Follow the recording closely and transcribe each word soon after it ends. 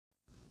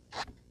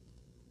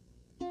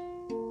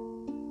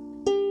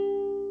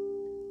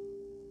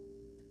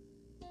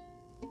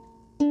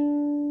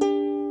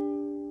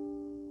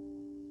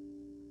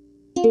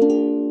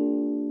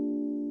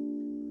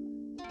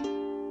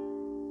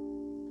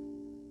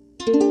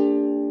Hi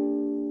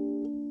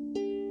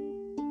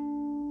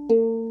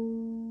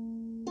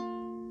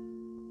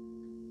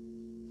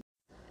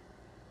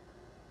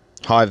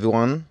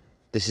everyone,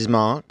 this is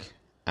Mark,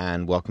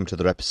 and welcome to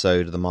another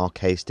episode of the Mark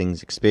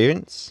Hastings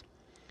Experience.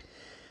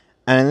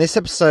 And in this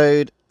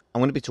episode, I'm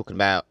going to be talking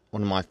about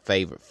one of my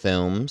favourite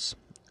films.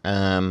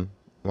 I'm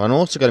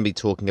also going to be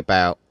talking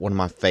about one of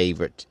my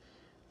favourite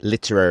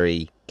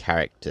literary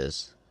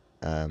characters,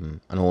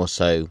 and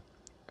also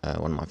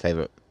one of my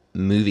favourite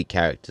movie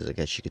characters, I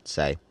guess you could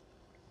say.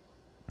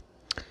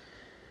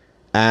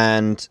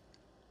 And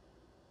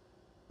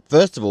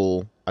first of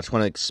all, I just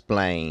want to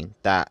explain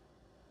that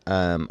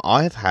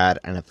I have had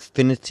an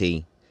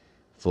affinity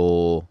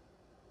for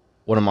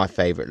one of my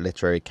favourite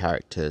literary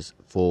characters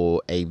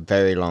for a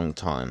very long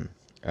time.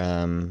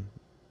 In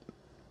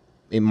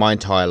my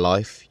entire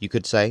life, you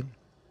could say.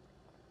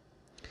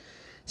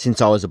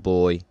 Since I was a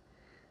boy,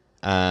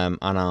 and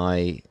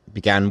I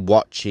began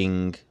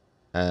watching,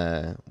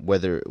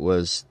 whether it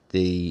was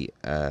the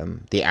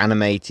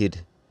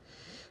animated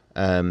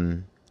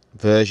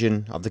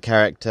version of the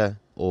character,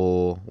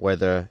 or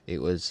whether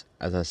it was,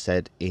 as I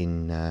said,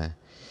 in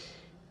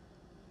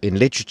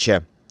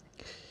literature,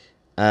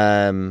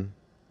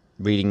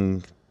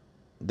 reading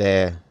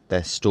their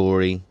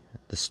story,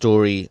 the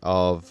story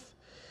of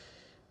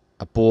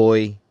a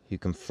boy who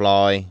can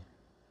fly,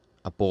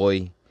 a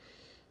boy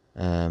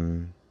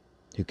who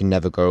can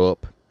never grow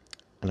up,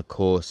 and of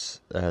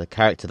course the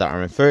character that I'm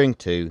referring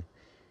to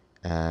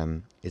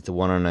is the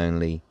one and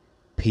only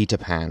Peter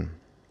Pan,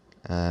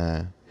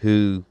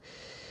 who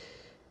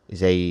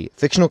is a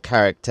fictional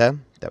character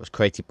that was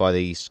created by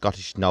the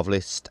Scottish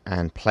novelist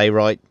and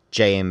playwright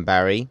J.M.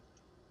 Barrie,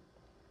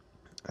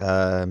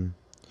 who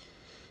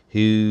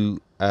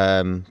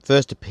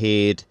first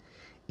appeared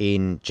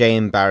in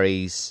J.M.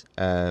 Barrie's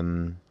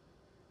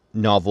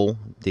novel,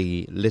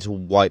 The Little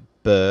White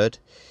Bird,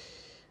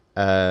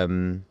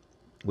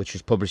 which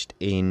was published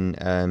in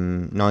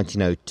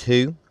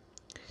 1902.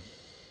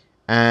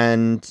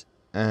 And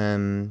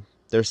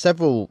there are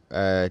several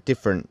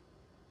different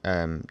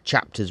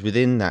chapters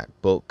within that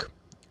book,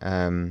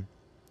 and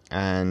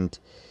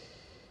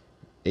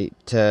it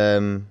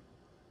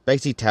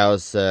basically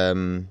tells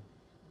the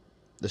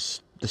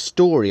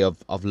story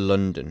of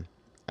London,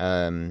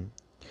 and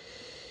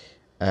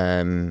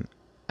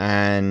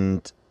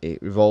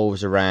it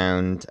revolves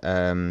around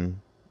a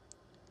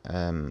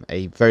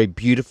very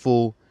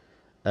beautiful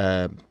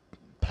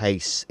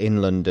place in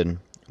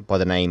London by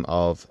the name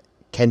of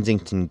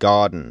Kensington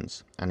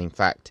Gardens. And in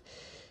fact,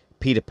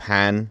 Peter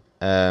Pan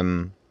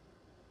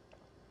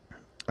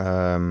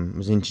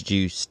was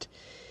introduced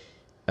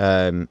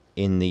in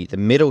the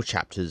middle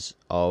chapters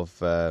of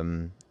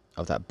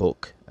that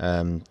book,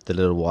 The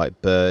Little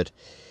White Bird,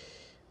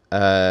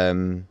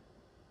 in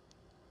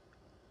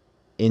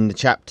the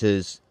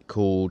chapters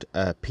called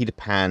Peter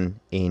Pan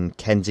in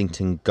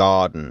Kensington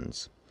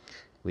Gardens,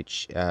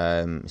 which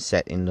is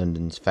set in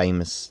London's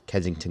famous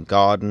Kensington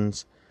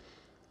Gardens,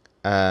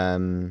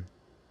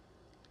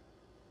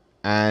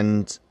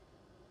 and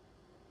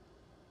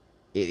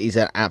it is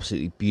an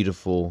absolutely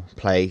beautiful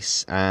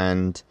place.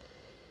 And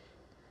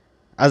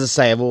as I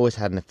say, I've always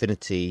had an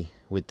affinity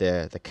with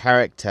the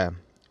character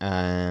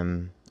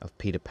of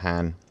Peter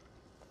Pan,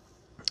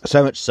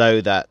 so much so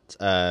that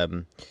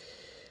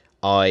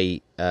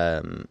I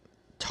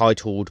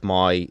titled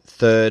my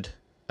third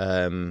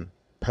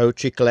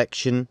poetry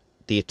collection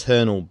The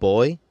Eternal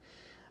Boy,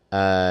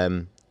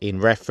 in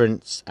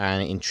reference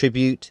and in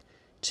tribute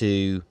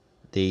to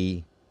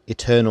the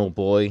eternal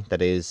boy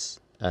that is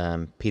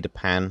Peter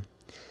Pan,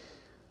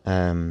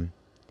 the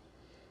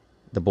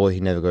boy who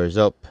never grows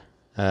up,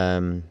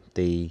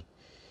 the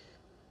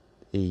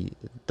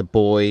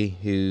boy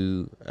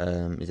who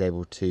is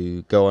able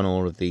to go on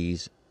all of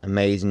these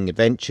amazing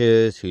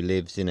adventures, who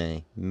lives in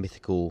a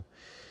mythical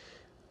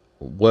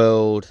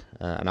world,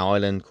 an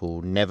island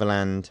called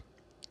Neverland,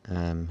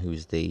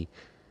 who's the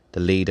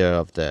leader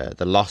of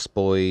the Lost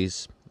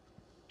Boys,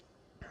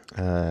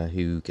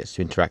 who gets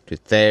to interact with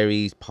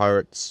fairies,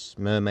 pirates,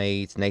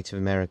 mermaids, Native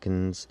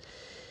Americans,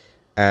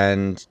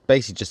 and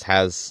basically just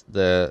has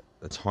the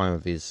time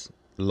of his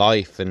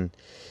life. And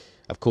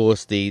of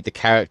course, the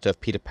character of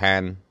Peter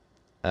Pan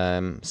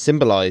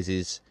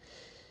symbolizes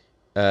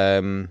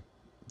the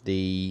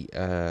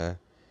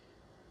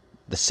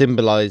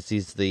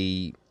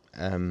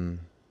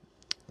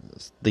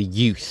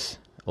youth,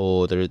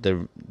 or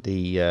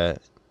the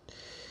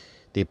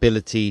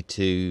ability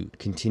to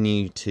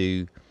continue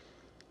to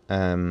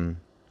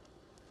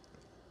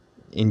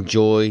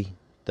enjoy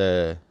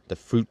the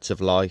fruits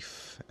of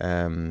life,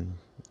 and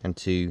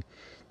to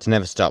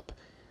never stop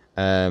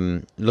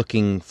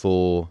looking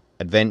for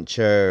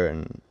adventure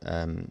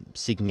and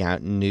seeking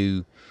out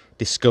new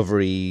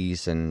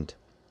discoveries. And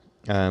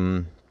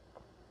and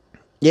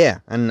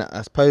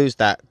I suppose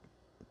that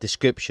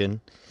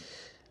description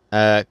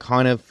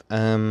kind of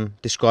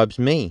describes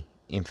me,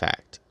 in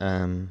fact.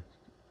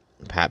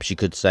 Perhaps you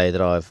could say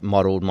that I've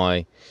modelled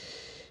my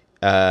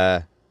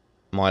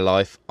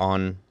life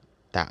on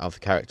that of the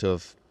character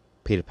of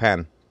Peter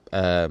Pan.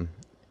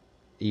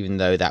 even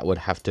though that would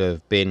have to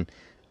have been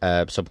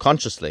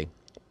subconsciously.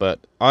 But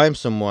I'm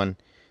someone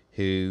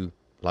who,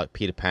 like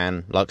Peter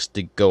Pan, likes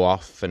to go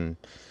off and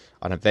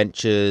on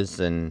adventures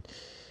and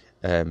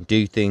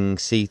do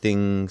things, see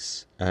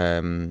things,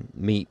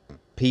 meet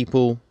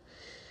people.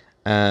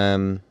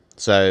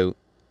 So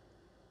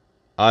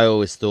I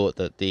always thought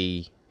that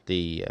the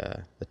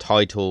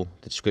title,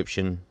 the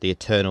description, the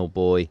Eternal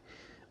Boy,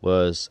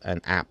 was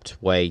an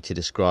apt way to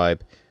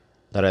describe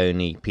not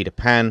only Peter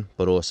Pan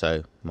but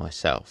also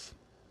myself.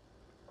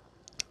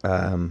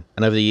 And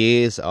over the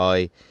years,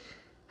 I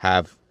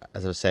have,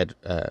 as I said,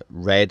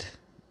 read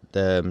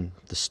the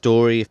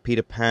story of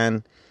Peter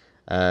Pan.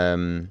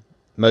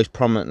 Most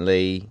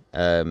prominently,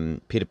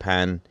 Peter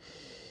Pan's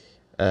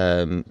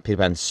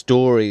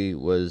story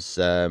was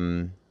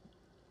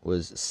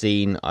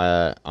seen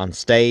on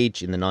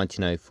stage in the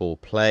 1904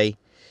 play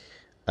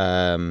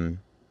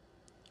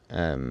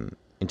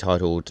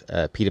entitled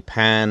Peter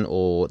Pan,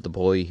 or The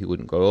Boy Who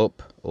Wouldn't Grow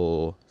Up,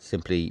 or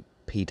simply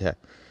Peter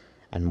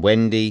and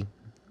Wendy,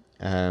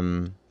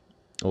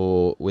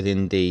 or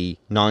within the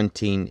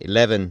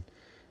 1911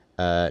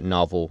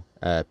 novel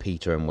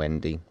Peter and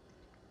Wendy,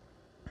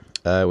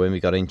 when we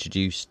got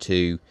introduced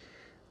to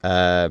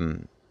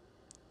Peter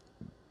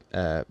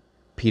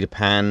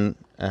Pan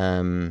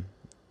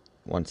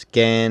once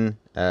again.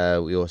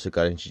 We also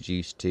got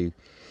introduced to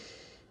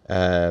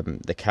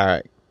the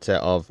character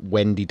of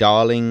Wendy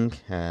Darling,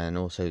 and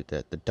also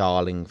the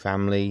Darling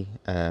family,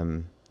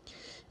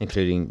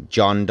 including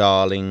John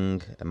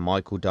Darling and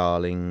Michael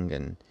Darling,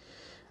 and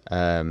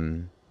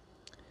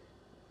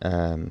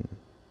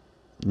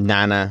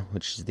Nana,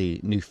 which is the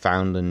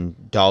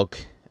Newfoundland dog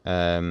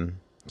of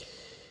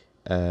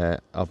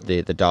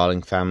the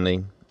Darling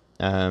family.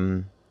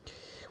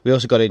 We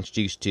also got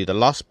introduced to the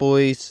Lost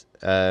Boys,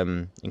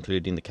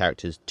 including the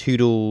characters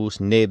Toodles,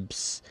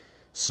 Nibs,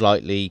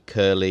 Slightly,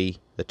 Curly,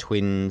 the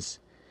twins,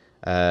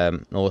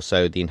 and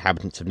also the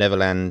inhabitants of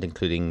Neverland,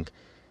 including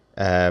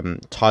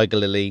Tiger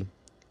Lily,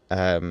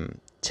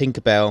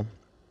 Tinkerbell,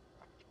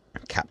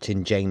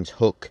 Captain James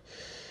Hook,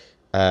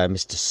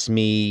 Mr.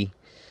 Smee,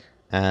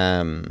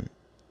 and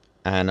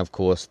of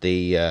course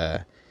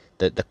the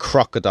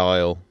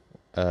crocodile,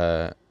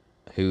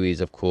 who is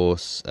of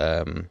course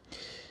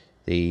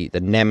the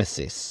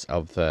nemesis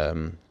of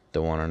the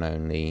one and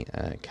only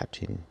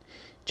Captain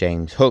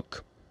James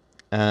Hook.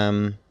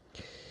 So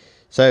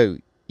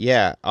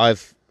yeah,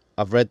 I've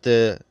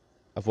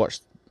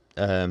watched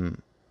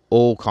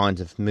all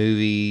kinds of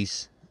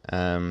movies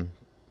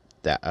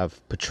that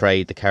have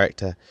portrayed the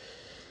character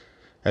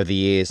over the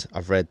years.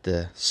 I've read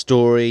the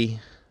story.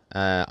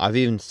 I've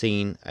even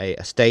seen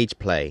a stage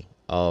play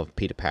of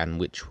Peter Pan,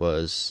 which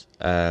was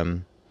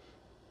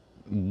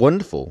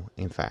wonderful,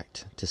 in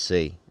fact, to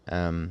see.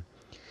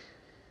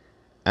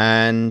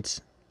 And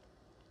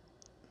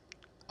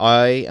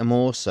I am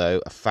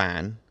also a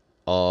fan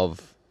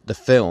of the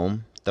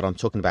film that I'm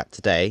talking about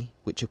today,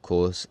 which of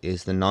course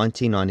is the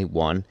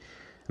 1991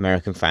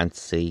 American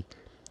fantasy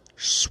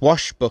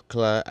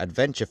swashbuckler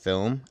adventure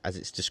film, as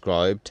it's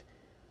described,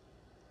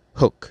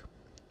 Hook,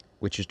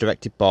 which was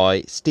directed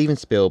by Steven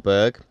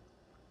Spielberg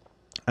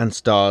and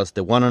stars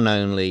the one and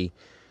only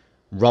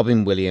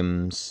Robin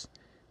Williams,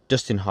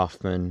 Dustin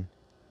Hoffman,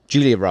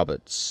 Julia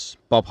Roberts,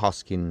 Bob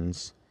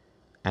Hoskins,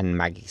 and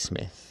Maggie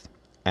Smith.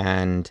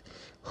 And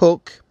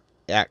Hook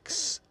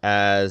acts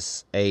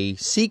as a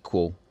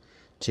sequel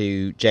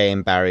to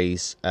J.M.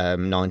 Barrie's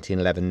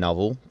 1911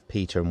 novel,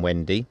 Peter and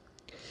Wendy.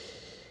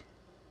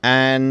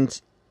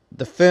 And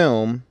the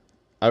film,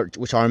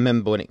 which I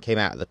remember when it came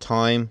out at the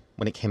time,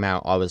 when it came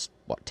out I was,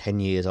 10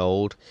 years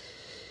old.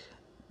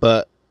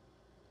 But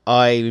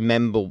I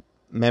remember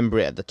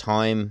it at the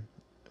time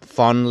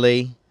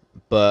fondly.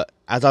 But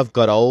as I've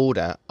got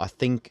older, I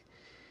think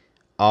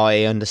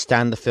I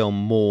understand the film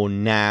more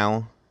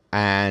now,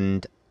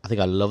 and I think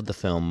I love the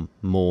film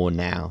more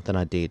now than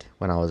I did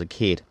when I was a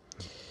kid.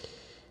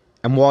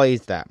 And why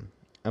is that?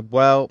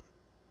 Well,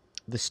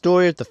 the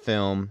story of the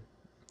film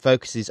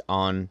focuses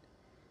on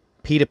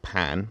Peter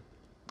Pan,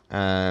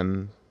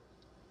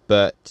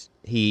 but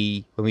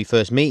when we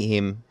first meet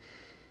him,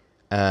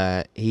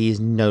 he is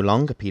no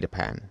longer Peter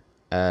Pan.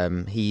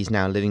 He's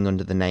now living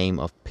under the name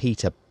of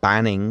Peter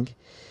Banning,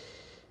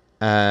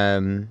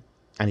 and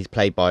he's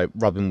played by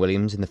Robin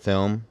Williams in the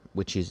film,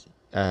 which is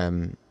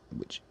an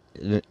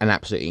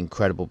absolutely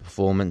incredible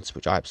performance,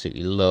 which I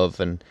absolutely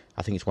love, and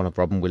I think it's one of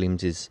Robin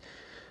Williams's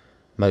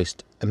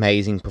most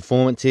amazing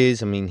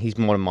performances. I mean, he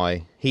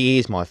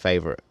is my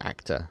favourite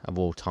actor of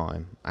all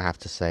time, I have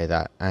to say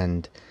that.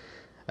 And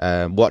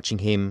watching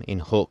him in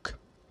Hook,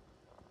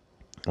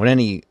 or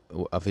any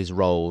of his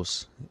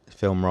roles,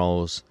 film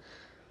roles,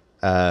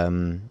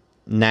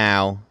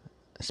 now,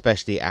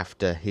 especially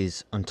after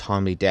his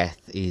untimely death,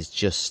 is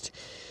just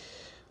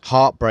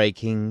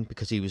heartbreaking,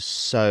 because he was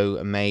so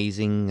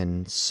amazing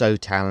and so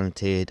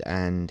talented,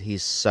 and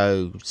he's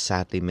so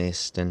sadly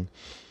missed. And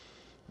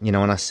you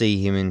know, when I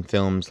see him in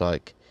films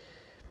like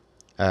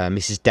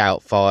Mrs.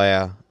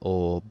 Doubtfire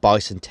or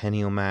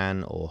Bicentennial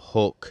Man or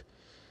Hook,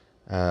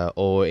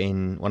 or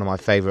in one of my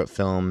favourite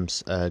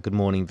films, Good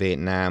Morning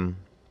Vietnam.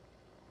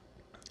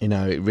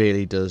 It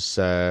really does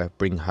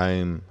bring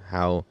home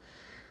how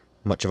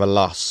much of a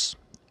loss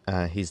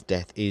his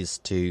death is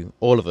to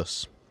all of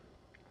us.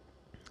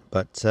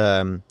 But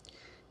the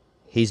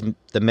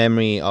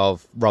memory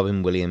of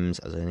Robin Williams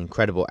as an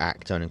incredible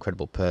actor, an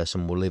incredible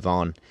person, will live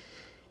on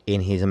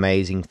in his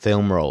amazing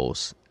film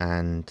roles.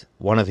 And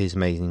one of his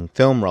amazing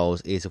film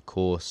roles is, of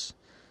course,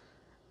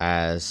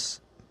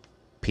 as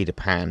Peter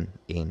Pan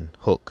in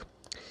Hook.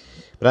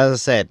 But as I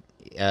said,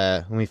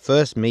 when we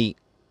first meet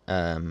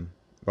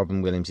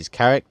Robin Williams'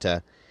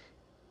 character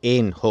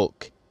in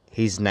Hook,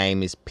 his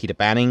name is Peter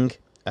Banning.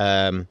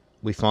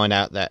 We find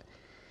out that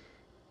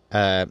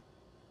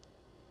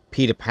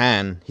Peter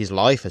Pan, his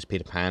life as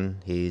Peter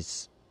Pan,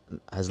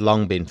 has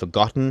long been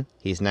forgotten.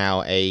 He's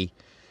now a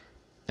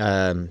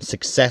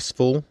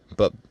successful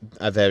but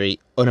a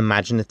very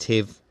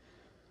unimaginative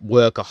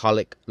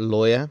workaholic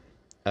lawyer.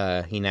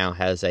 He now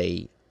has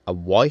a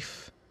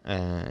wife,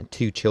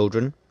 2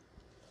 children,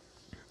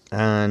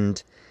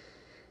 and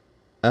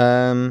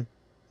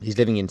he's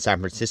living in San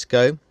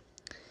Francisco,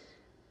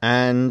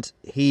 and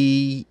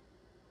he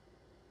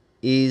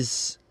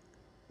is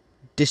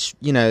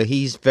he's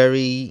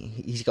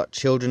got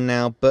children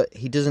now, but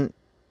he doesn't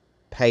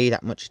pay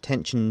that much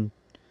attention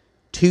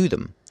to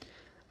them.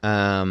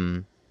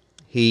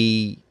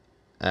 He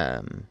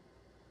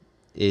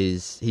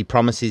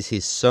promises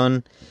his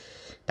son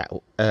that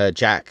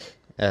Jack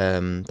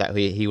that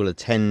he will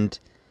attend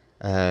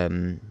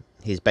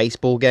his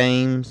baseball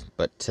games,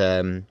 but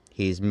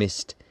he's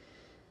missed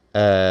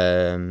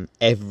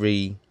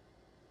every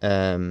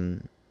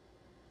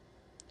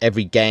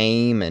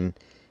game, and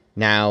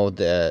now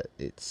the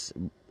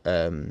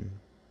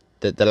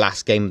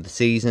last game of the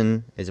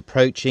season is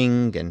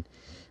approaching,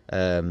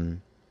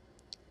 and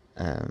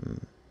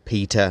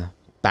Peter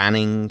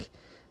Banning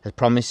has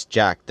promised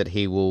Jack that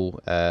he will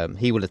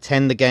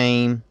attend the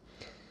game,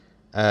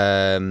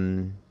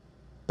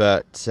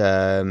 but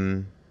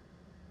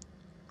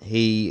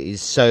he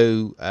is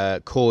so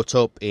caught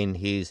up in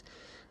his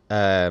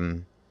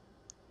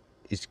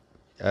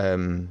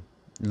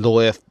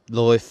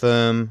lawyer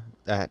firm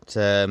that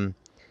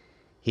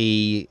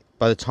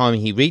by the time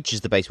he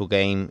reaches the baseball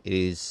game, it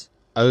is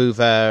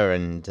over,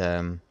 and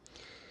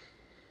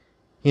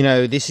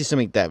this is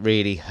something that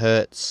really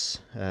hurts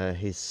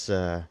his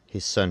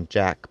son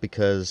Jack,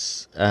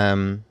 because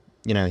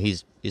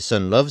his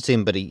son loves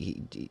him, but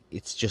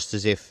it's just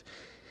as if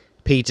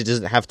Peter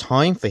doesn't have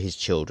time for his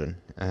children,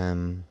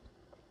 and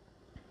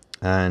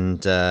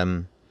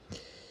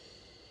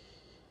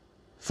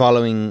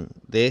following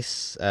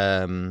this,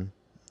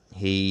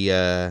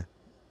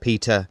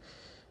 Peter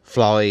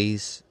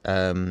flies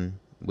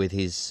with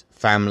his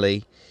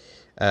family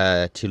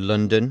to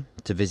London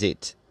to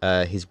visit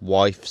his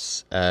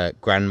wife's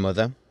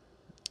grandmother,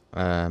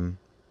 and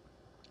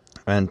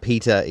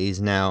Peter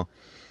is now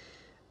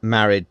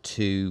married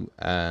to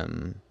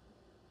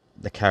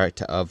the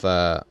character of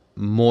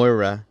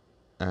Moira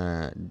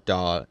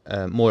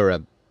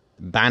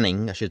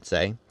Banning, I should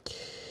say,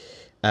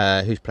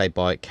 who's played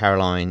by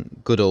Caroline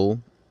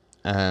Goodall,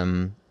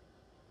 and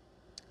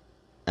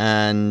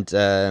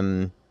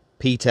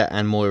Peter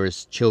and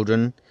Moira's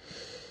children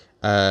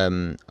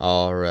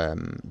are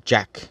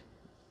Jack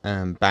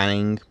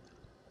Banning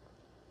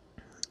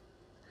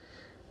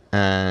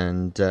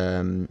and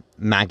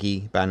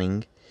Maggie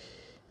Banning,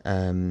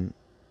 and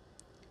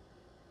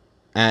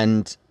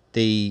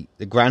the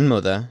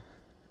grandmother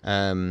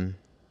and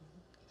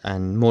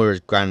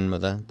Moira's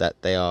grandmother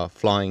that they are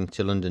flying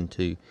to London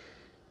to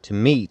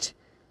meet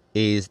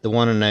is the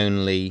one and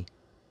only,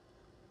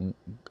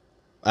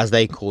 as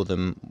they call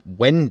them,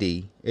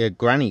 Wendy,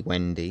 Granny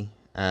Wendy,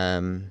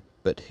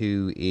 but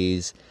who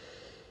is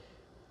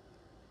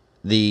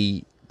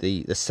the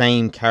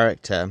same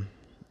character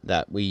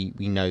that we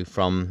know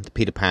from the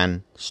Peter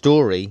Pan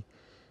story,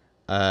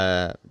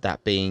 that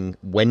being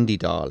Wendy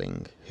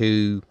Darling,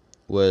 who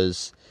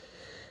was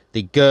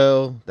the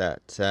girl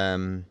that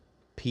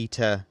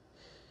Peter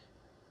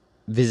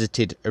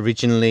visited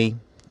originally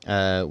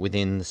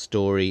within the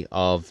story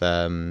of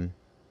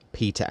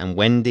Peter and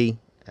Wendy,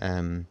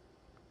 and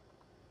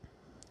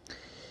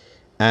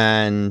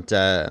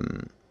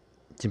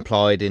it's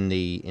implied in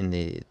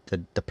the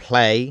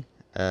play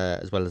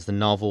as well as the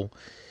novel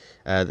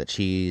that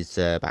she's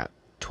about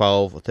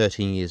 12 or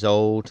 13 years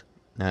old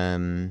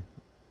when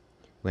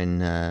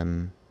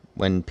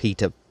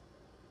Peter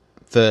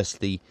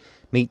firstly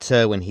meets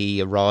her, when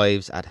he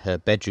arrives at her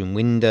bedroom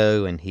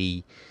window, and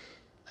he's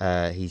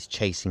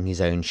chasing his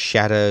own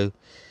shadow,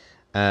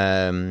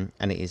 and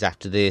it is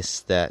after this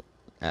that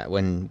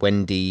when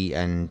Wendy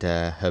and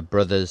her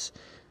brothers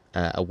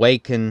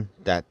awaken,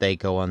 that they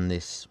go on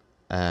this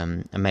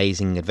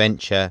amazing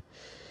adventure,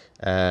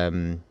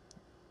 and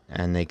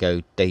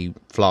they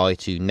fly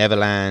to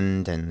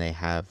Neverland, and they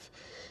have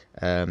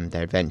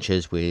their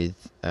adventures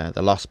with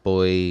the Lost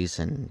Boys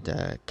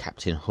and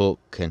Captain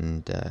Hook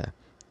and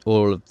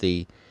all of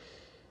the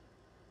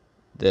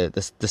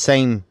the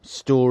same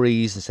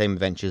stories, the same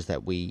adventures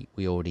that we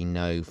already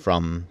know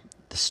from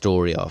the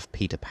story of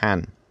Peter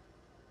Pan.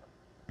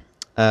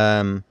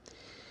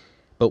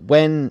 But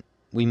when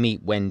we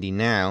meet Wendy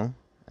now,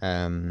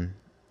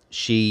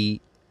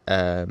 she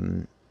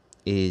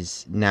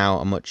is now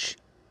a much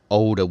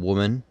older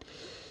woman.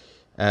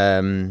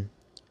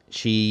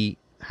 She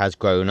has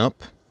grown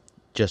up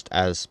just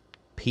as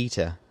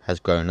Peter has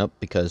grown up,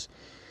 because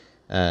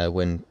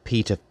when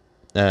Peter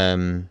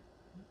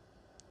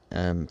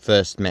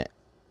first met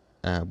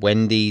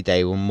Wendy,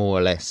 they were more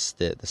or less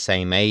the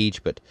same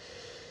age, but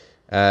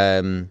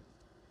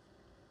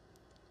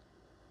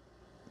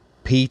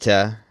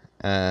Peter,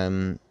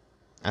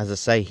 as I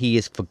say, he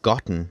has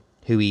forgotten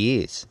who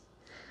he is.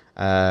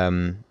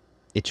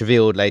 It's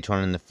revealed later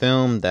on in the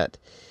film that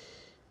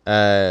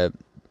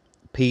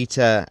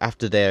Peter,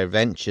 after their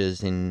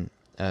adventures in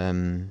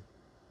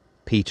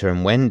Peter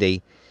and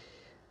Wendy,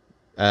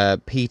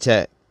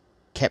 Peter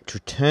kept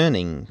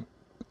returning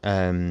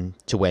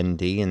to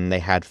Wendy, and they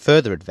had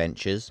further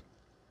adventures.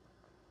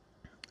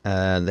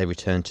 They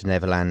returned to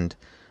Neverland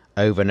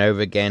over and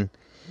over again,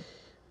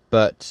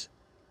 but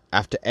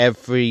after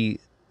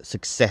every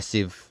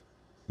successive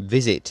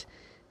visit,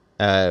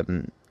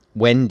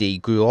 Wendy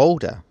grew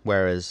older,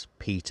 whereas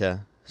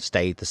Peter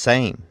stayed the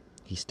same.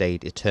 He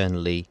stayed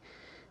eternally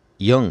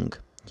young.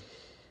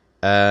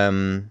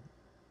 And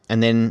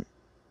then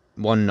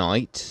one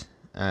night,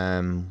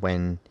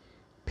 when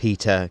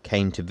Peter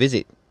came to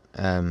visit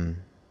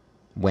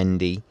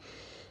Wendy,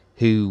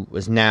 who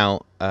was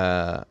now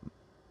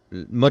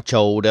much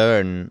older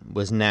and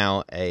was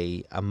now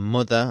a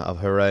mother of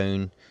her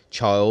own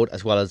child,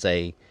 as well as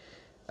a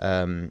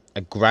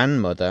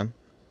grandmother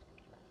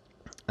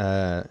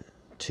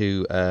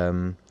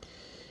to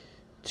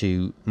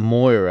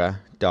Moira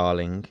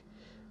Darling.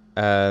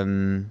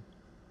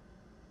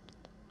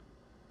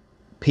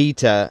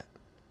 Peter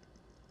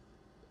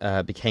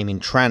became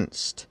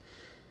entranced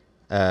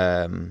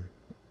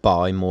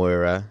by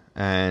Moira,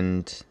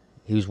 and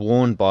he was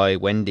warned by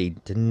Wendy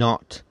to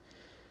not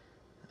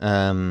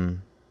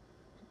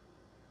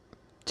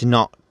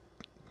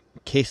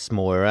kiss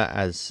Moira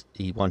as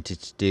he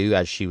wanted to do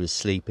as she was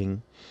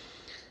sleeping.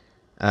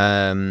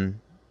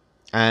 And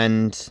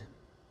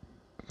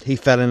he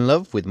fell in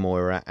love with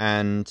Moira,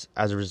 and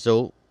as a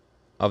result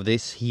of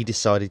this, he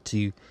decided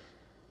to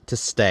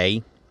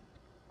stay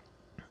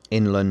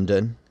in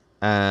London.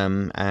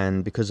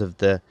 And because of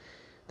the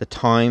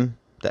time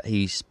that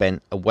he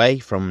spent away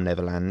from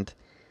Neverland,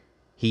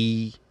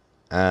 he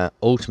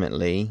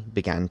ultimately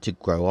began to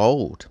grow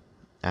old.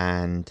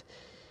 And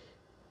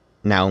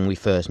now, when we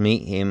first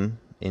meet him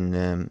in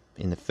the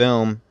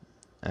film,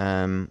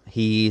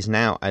 he is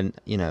now a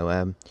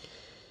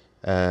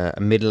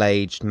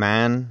middle-aged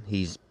man.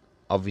 He's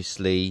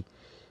obviously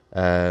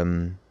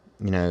found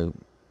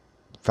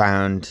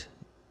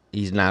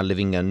he's now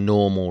living a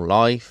normal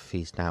life.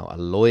 He's now a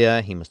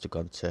lawyer. He must have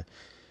gone to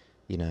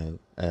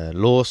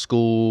law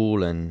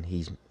school, and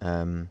he's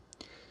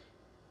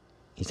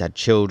had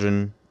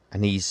children,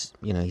 and he's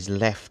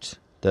left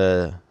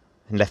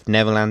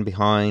Neverland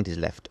behind. He's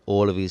left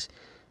all of his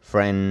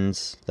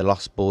friends, the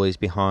Lost Boys,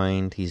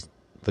 behind. He's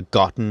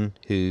forgotten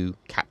who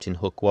Captain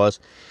Hook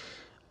was,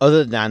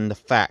 other than the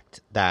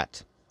fact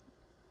that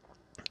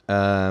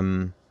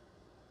the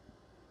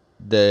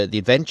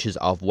adventures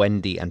of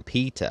Wendy and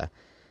Peter,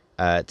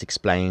 to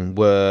explain,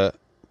 were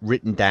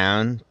written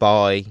down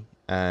by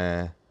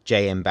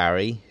J.M.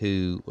 Barrie,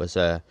 who was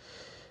a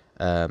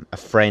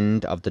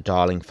friend of the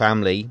Darling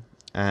family.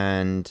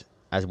 And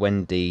as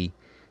Wendy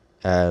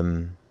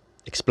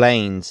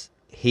explains,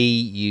 he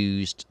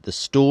used the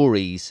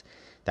stories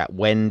that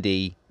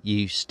Wendy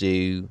used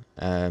to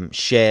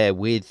share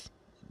with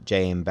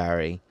J.M.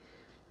 Barrie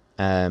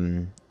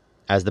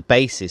as the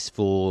basis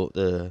for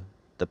the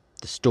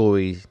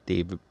story,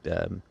 the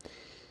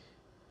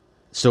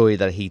story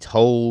that he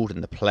told,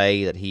 and the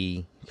play that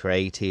he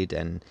created.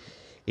 And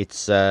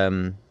it's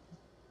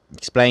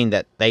explained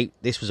that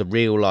this was a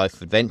real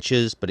life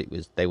adventures, but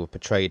they were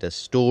portrayed as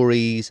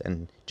stories,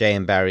 and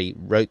J.M. Barrie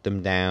wrote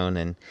them down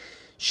and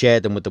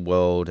shared them with the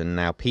world. And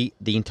now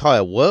the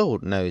entire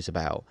world knows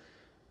about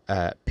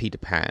Peter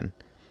Pan,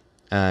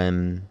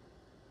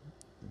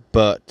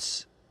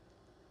 but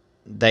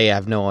they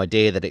have no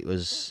idea that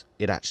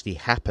it actually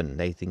happened.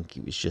 They think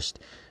it was just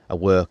a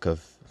work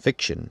of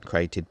fiction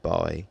created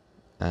by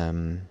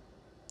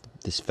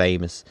this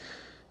famous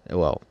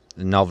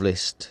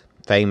novelist,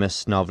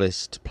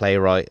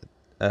 playwright,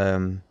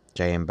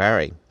 J.M.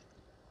 Barrie.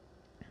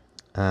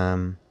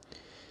 But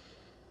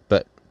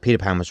Peter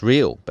Pan was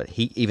real, but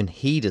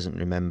he doesn't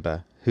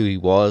remember who he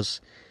was,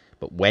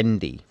 but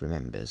Wendy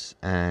remembers.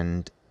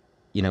 And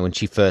when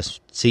she first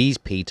sees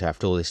Peter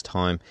after all this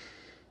time,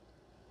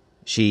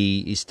 she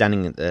is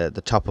standing at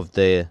the top of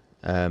the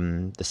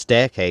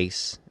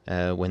staircase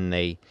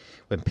when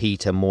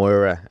Peter,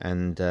 Moira,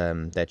 and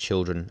their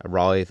children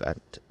arrive at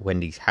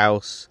Wendy's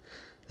house,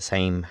 the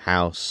same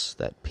house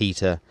that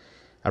Peter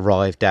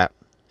arrived at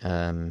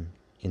in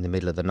the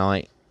middle of the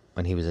night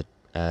when he was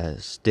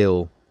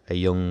still a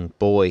young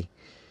boy.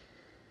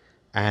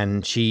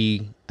 and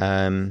she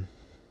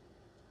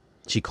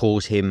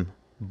calls him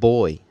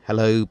boy.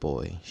 Hello,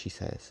 boy, she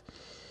says.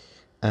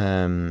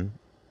 And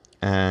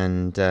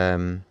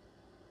the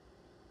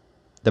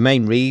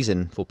main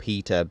reason for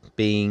Peter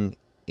being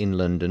in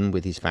London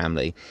with his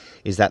family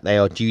is that they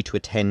are due to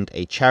attend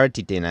a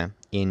charity dinner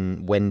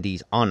in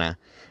Wendy's honour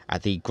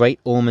at the Great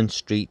Ormond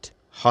Street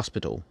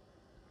Hospital.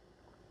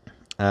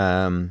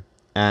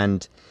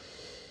 And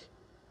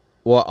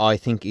what I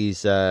think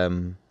is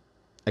a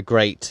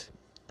great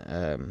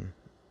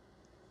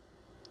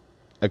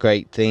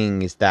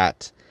thing is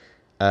that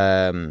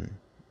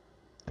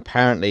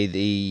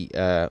apparently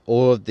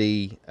all of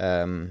the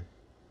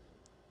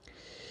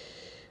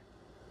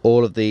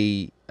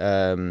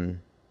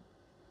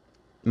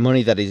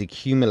money that is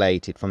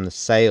accumulated from the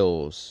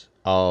sales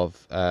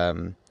of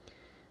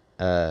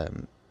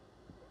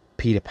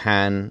Peter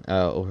Pan,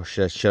 or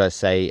should I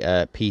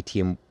say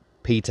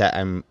Peter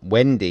and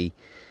Wendy,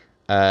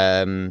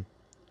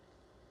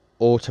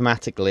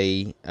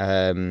 automatically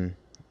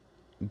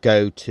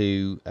go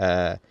to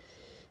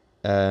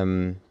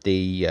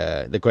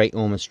the Great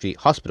Ormond Street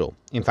Hospital.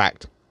 In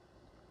fact,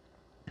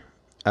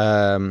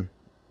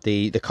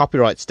 the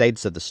copyright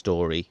status of the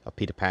story of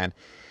Peter Pan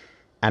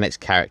and its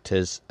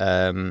characters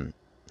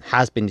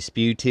has been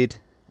disputed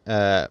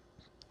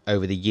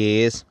over the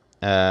years.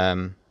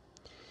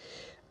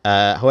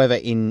 However,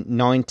 in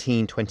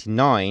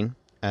 1929,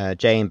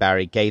 J.M.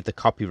 Barrie gave the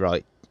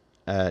copyright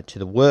to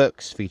the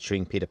works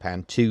featuring Peter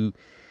Pan to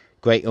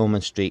Great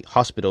Ormond Street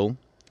Hospital,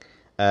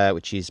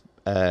 which is,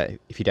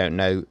 if you don't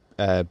know,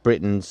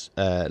 Britain's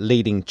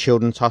leading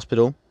children's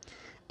hospital,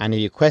 and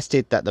he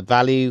requested that the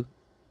value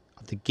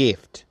of the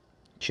gift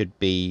should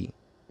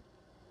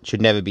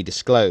never be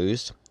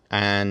disclosed,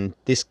 and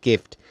this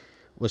gift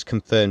was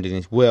confirmed in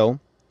his will.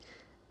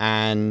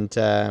 And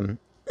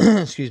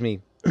excuse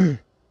me,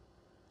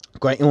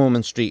 Great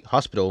Ormond Street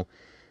Hospital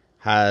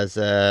has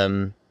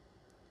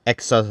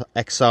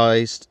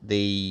excised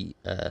the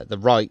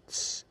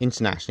rights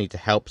internationally to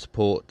help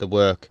support the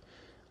work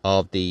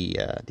of the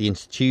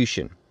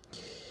institution.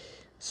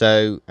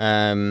 So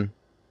a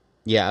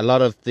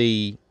lot of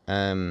the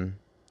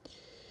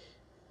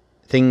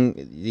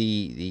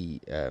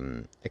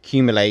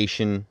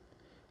accumulation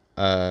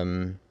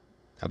of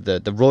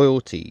the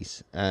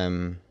royalties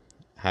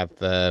have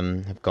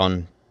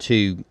gone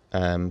to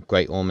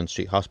Great Ormond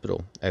Street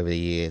Hospital over the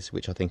years,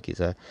 which I think is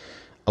a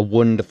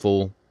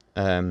wonderful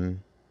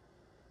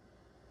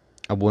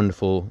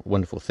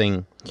wonderful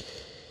thing.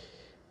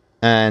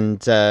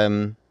 And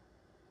and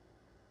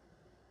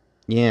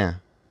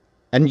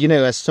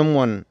as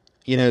someone,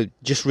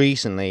 just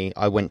recently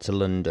I went to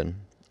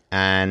London,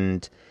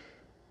 and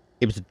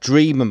it was a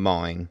dream of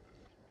mine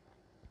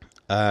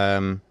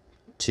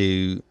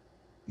to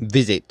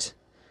visit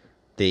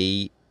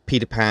the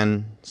Peter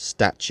Pan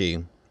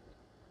statue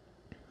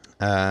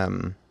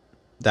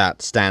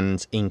that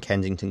stands in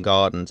Kensington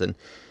Gardens. And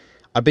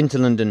I've been to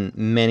London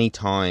many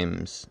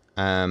times,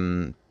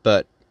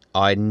 but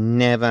I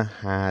never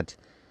had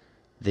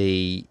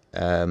the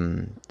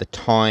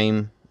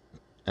time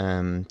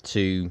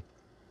to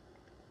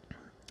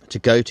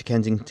go to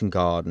Kensington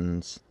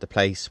Gardens, the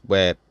place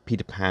where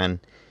Peter Pan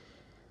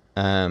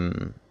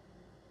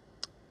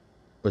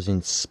was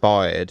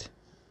inspired,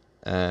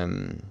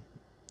 and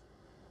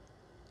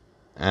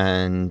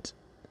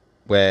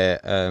where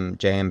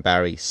J.M.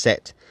 Barrie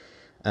set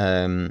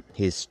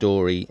his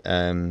story,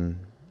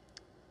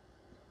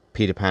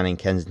 Peter Pan in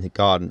Kensington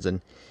Gardens.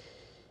 And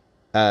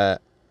I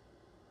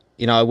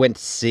went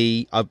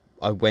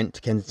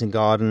to Kensington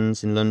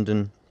Gardens in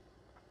London,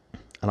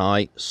 and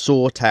I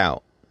sought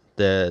out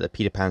the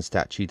Peter Pan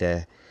statue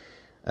there,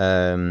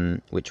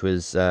 which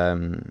was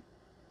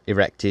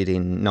erected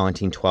in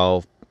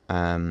 1912,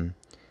 and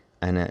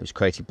it was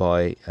created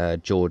by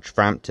George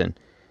Frampton.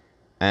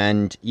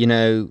 And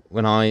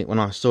when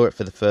I saw it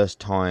for the first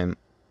time,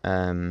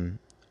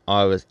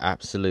 I was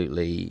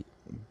absolutely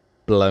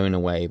blown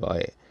away by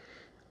it.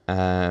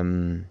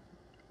 And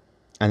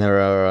there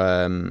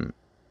are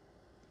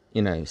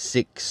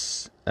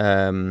 6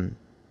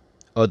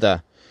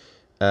 other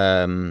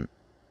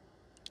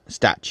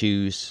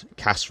statues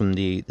cast from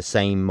the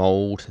same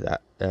mold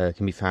that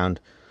can be found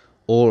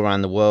all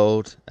around the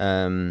world.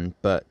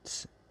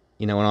 But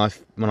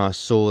when I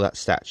saw that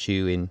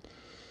statue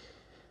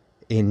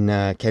in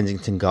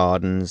Kensington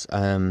Gardens,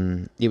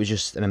 it was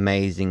just an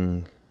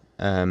amazing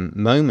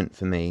moment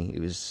for me.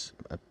 It was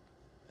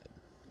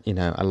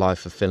a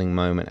life-fulfilling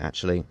moment,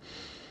 actually,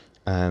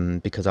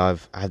 because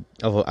I've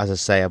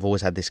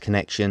always had this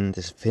connection,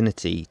 this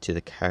affinity to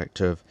the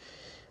character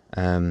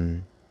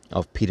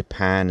of Peter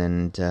Pan,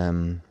 and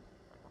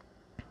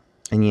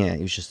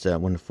it was just a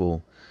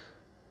wonderful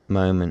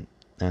moment.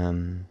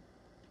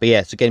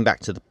 But so getting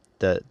back to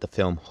the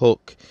film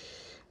Hook,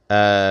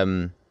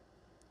 as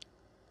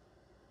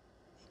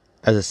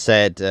I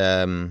said,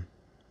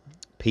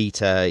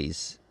 Peter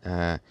is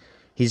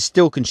he's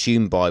still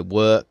consumed by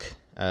work.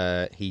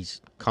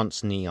 He's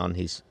constantly on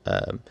his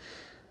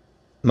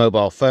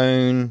mobile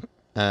phone.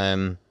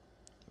 Back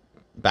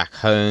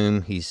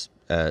home, he's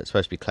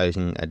supposed to be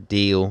closing a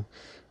deal.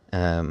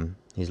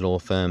 His law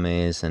firm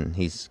is, and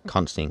he's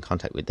constantly in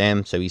contact with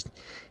them. So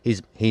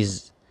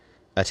his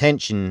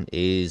attention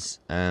is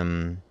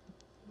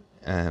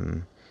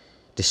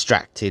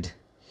distracted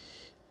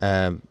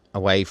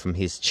away from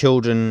his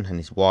children and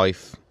his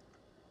wife,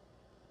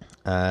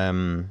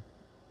 and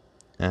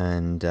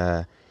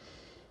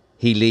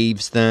he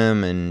leaves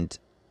them. And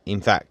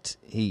in fact,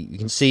 you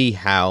can see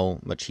how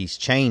much he's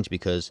changed,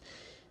 because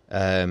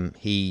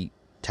he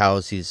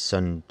tells his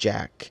son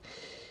Jack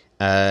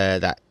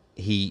that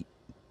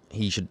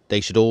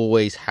they should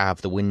always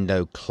have the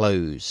window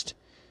closed,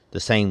 the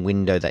same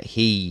window that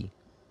he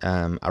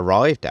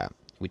arrived at,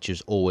 which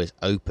was always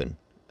open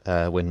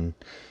when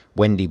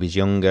Wendy was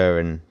younger,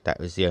 and that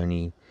was the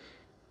only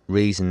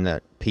reason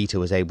that Peter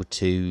was able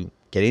to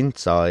get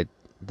inside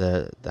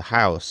the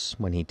house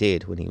when he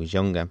was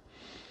younger.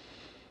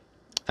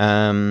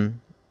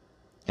 And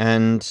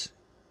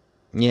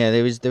yeah,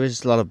 there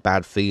was a lot of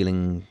bad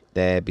feeling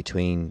there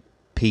between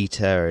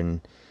Peter and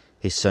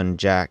his son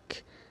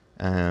Jack,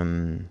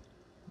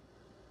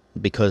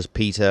 because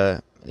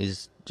Peter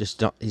he's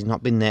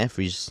not been there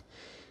for his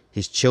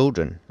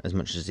children as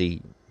much as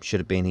he should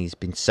have been. He's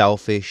been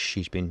selfish.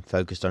 He's been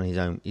focused on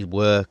his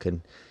work,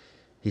 and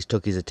he's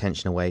took his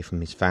attention away from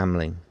his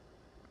family.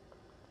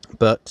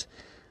 But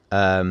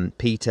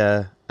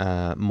Peter,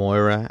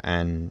 Moira,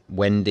 and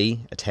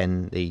Wendy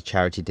attend the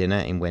charity dinner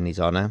in Wendy's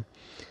honour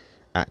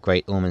at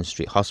Great Ormond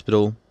Street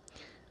Hospital,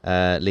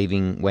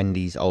 leaving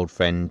Wendy's old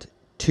friend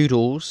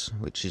Toodles,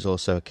 which is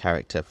also a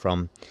character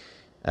from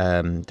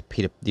the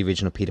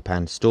original Peter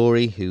Pan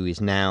story, who is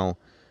now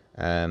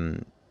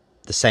the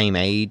same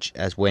age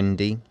as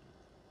Wendy.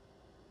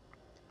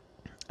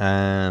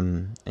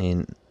 They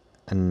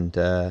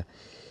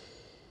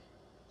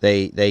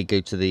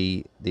go to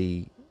the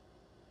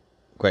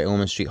Great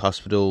Ormond Street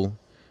Hospital.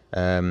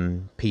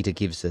 Peter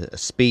gives a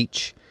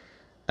speech.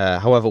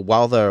 However,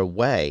 while they're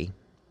away,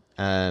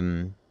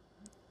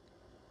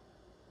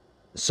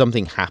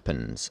 something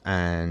happens,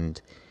 and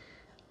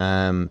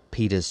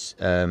Peter's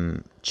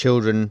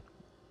children,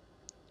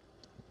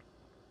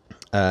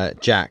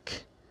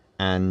 Jack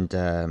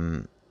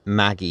and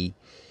Maggie,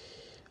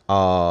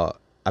 are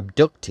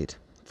abducted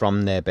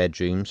from their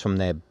bedrooms, from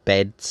their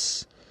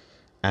beds,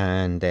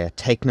 and they're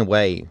taken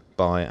away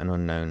by an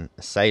unknown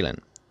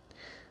assailant.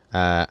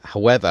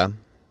 However,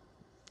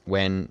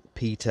 when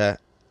Peter,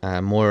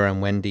 Moira,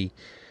 and Wendy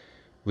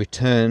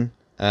return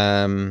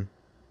to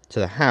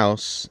the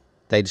house,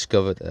 they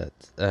discover that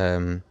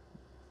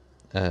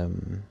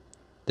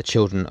the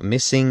children are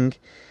missing,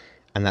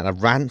 and that a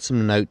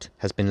ransom note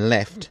has been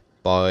left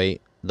by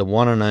the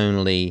one and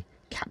only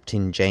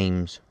Captain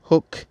James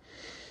Hook,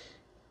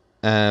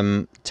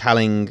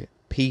 telling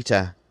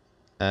Peter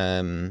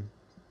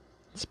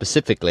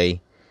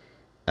specifically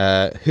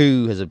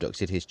who has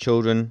abducted his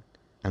children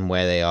and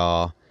where they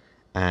are,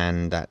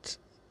 and that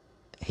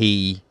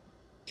he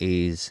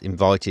is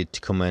invited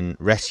to come and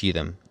rescue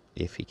them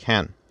if he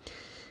can.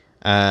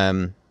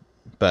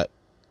 But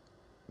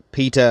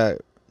Peter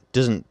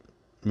doesn't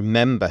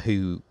remember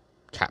who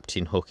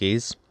Captain Hook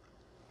is,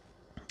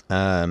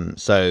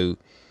 so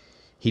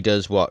he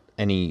does what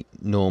any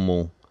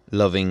normal,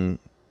 loving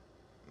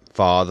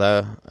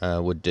father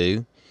would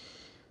do.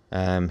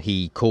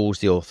 He calls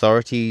the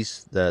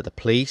authorities, the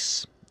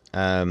police.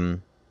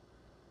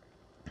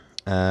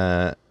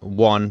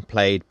 One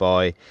played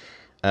by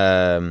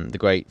the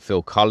great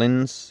Phil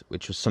Collins,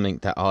 which was something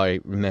that I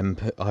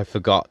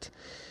forgot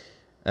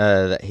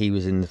that he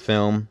was in the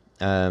film.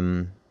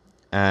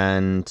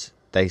 And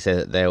they say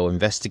that they'll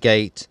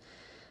investigate.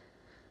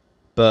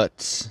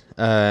 But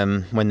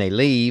when they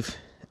leave,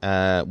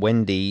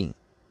 Wendy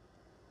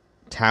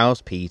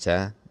tells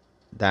Peter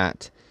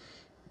that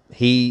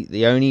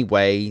the only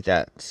way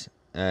that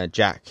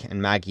Jack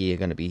and Maggie are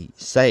going to be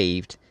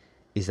saved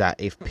is that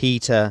if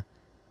Peter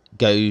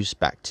goes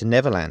back to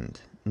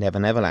Neverland.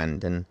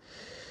 And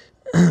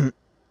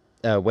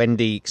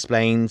Wendy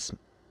explains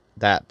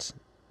that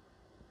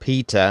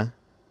Peter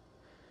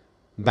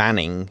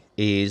Banning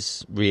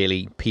is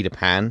really Peter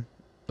Pan,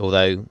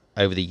 although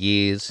over the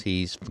years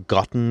he's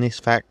forgotten this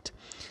fact,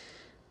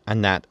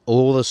 and that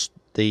all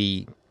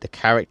the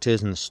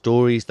characters and the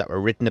stories that were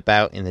written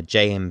about in the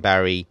J.M.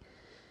 Barrie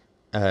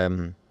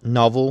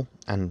novel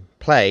and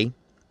play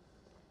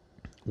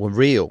were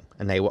real,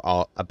 and they were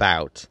all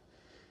about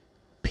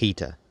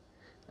Peter.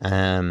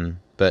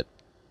 But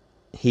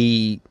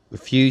he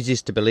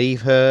refuses to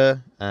believe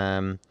her,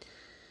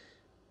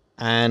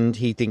 and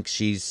he thinks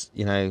she's,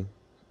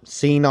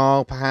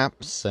 senile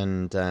perhaps,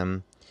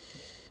 and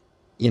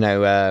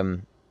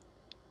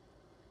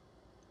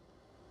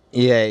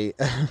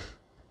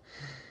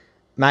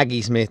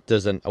Maggie Smith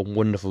does a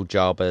wonderful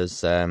job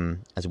as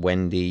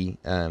Wendy.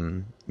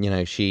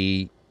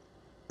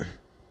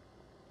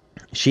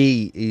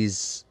 She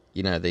is,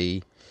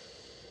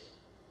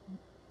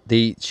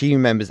 she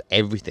remembers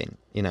everything,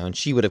 and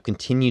she would have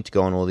continued to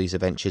go on all these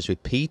adventures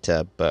with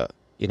Peter, but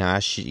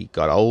as she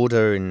got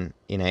older in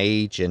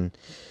age, and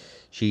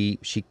she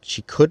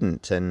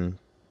couldn't, and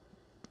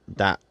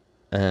that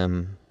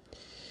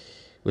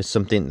was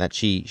something that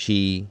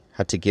she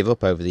had to give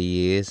up over the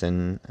years,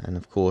 and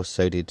of course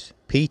so did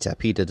Peter.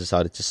 Peter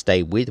decided to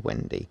stay with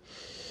Wendy.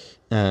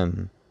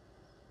 But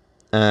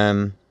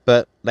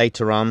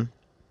later on,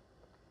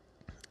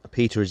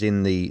 Peter is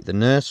in the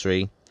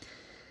nursery,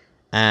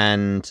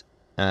 and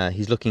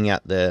he's looking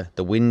at the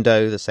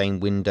window, the same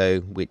window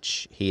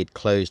which he had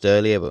closed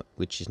earlier, but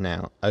which is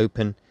now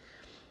open.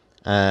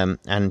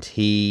 And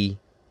he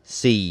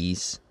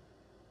sees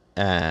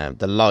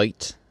the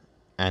light,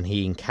 and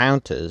he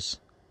encounters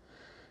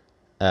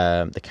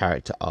the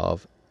character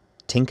of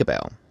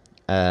Tinkerbell,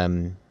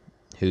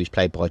 who's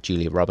played by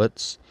Julia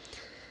Roberts,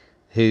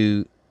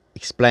 who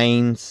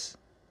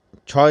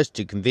tries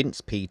to convince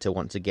Peter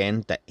once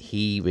again that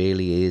he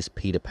really is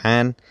Peter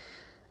Pan,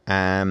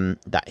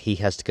 that he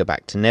has to go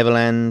back to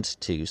Neverland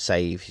to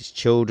save his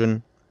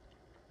children.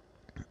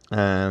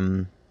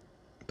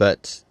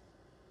 But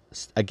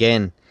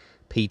again,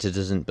 Peter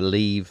doesn't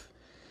believe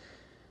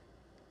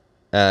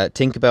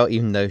Tinkerbell,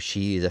 even though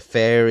she is a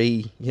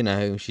fairy,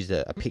 she's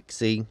a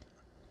pixie.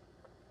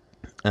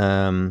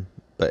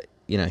 But,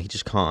 he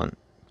just can't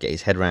get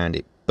his head around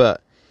it.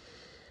 But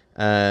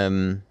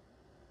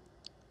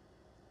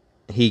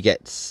he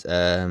gets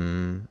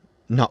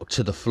knocked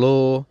to the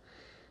floor,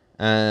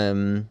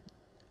 and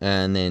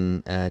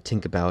then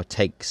Tinkerbell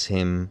takes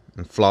him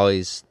and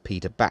flies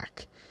Peter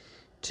back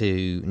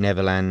to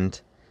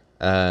Neverland,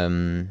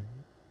 and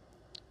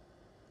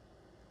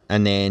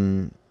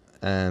then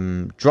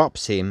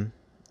drops him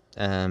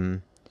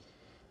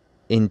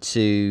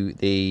into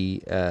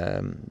the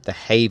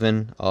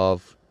haven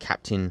of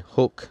Captain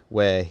Hook,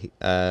 where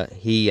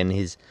he and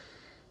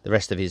the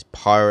rest of his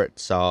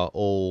pirates are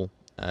all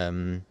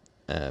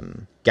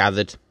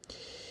gathered.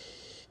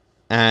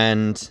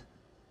 And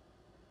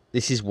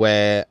this is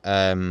where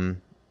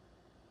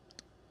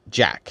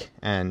Jack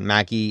and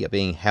Maggie are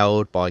being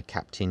held by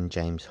Captain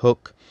James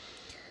Hook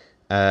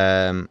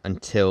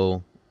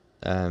until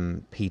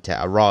Peter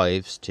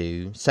arrives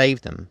to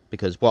save them,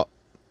 because what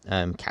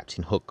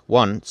Captain Hook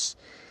wants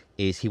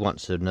is he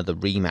wants another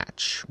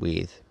rematch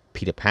with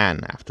Peter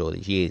Pan after all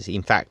these years.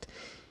 In fact,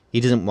 he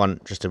doesn't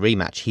want just a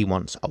rematch, he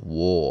wants a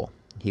war.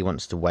 He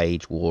wants to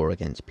wage war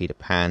against Peter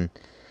Pan.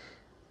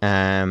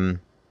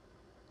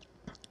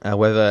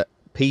 However,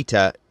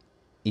 Peter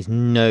is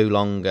no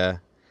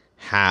longer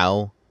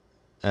how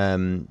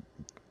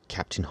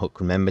Captain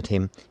Hook remembered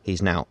him.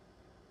 He's now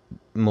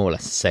more or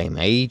less the same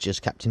age as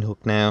Captain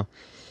Hook now.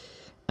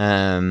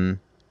 And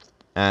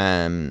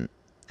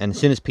as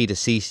soon as Peter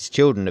sees his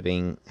children are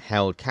being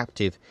held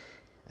captive,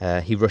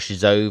 he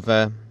rushes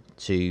over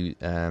to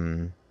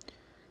the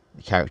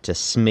character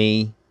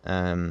Smee,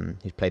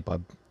 who's played by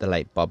the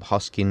late Bob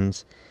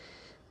Hoskins,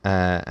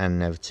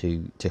 and over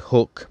to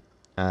Hook,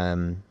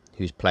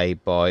 who's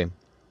played by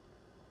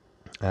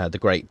the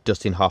great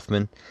Dustin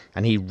Hoffman.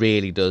 And he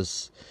really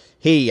does.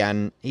 He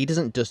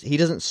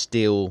doesn't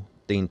steal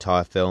the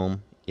entire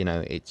film,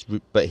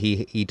 but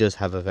he does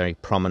have a very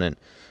prominent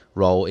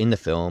role in the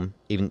film.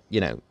 Even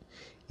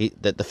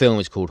that the film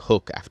is called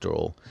Hook after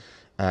all.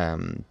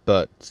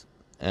 But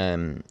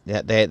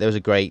there was a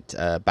great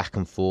back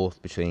and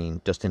forth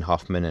between Dustin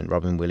Hoffman and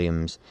Robin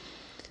Williams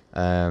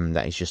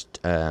that is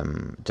just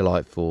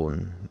delightful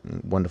and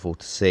wonderful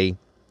to see.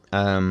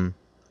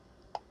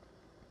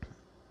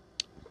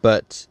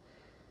 But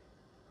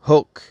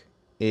Hook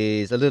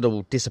is a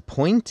little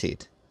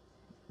disappointed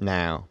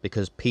now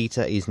because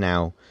Peter is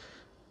now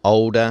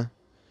older.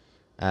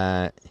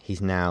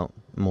 He's now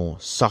more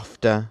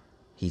softer.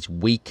 He's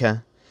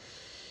weaker.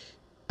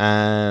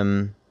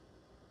 And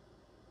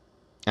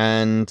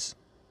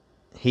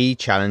he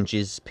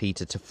challenges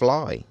Peter to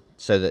fly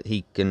so that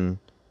he can,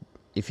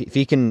 if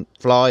he can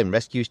fly and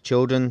rescue his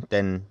children,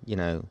 then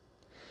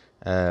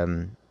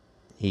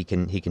he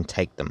can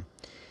take them.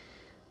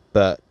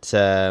 But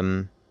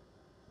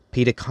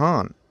Peter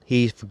can't.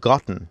 He's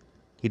forgotten.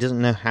 He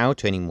doesn't know how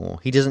to anymore.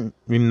 He doesn't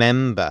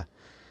remember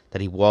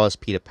that he was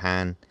Peter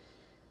Pan.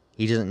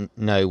 He doesn't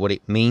know what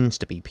it means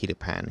to be Peter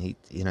Pan.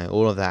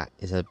 All of that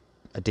is a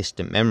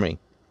distant memory.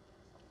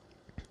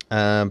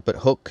 But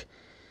Hook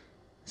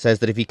says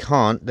that if he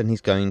can't, then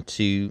he's going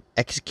to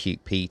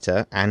execute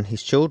Peter and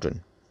his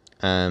children.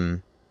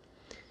 And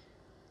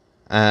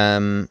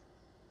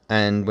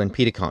when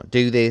Peter can't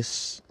do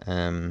this,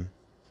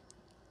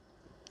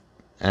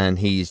 and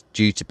he's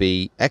due to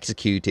be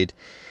executed,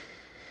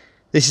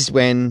 this is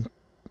when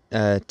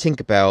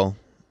Tinkerbell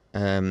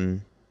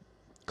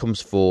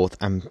comes forth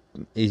and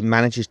he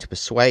manages to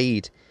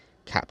persuade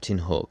Captain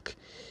Hook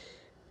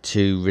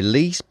to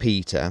release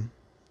Peter,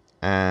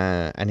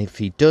 and if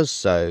he does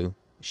so,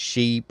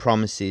 she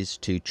promises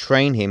to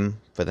train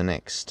him for the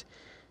next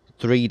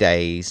 3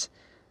 days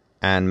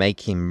and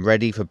make him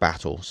ready for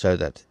battle so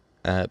that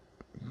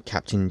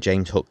Captain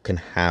James Hook can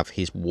have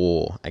his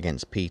war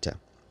against Peter.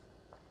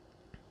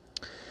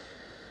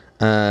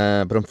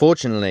 But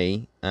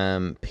unfortunately,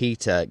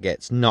 Peter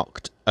gets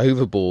knocked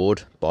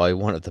overboard by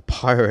one of the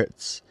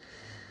pirates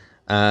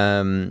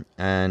and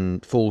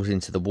falls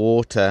into the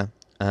water.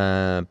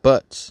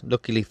 But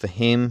luckily for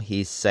him,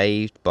 he's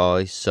saved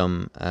by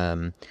some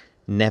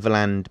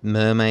Neverland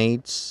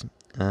mermaids.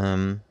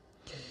 And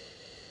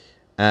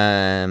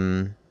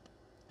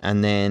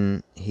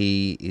then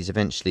he is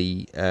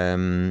eventually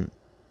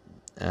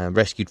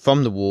rescued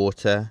from the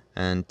water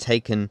and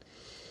taken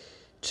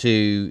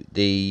to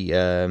the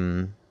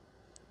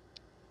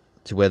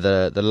to where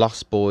the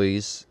Lost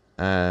Boys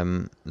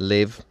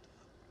live.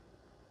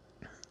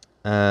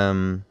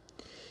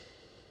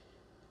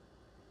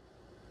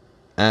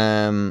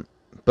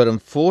 But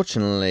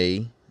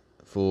unfortunately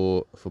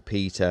for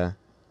Peter,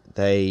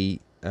 they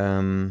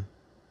don't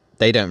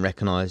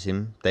recognise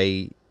him.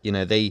 They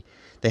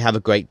have a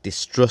great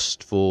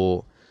distrust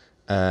for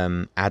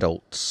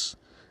adults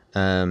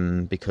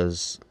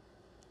because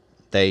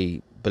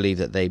they believe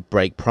that they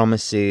break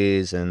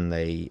promises and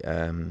they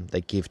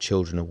give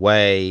children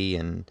away,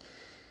 and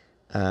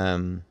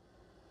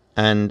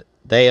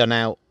they are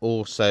now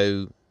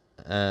also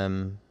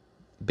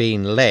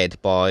being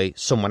led by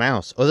someone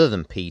else other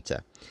than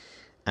Peter,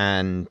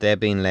 and they're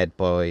being led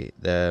by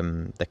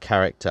the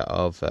character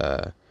of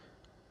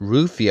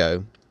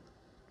Rufio,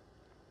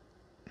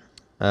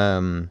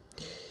 who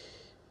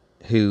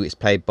is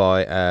played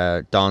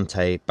by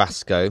Dante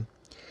Basco,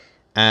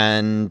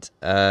 and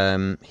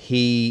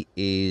he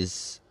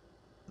is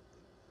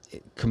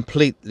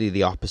completely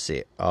the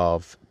opposite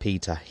of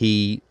Peter.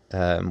 He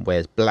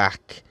wears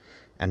black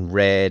and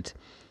red.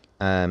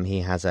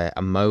 He has a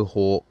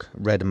mohawk,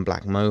 red and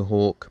black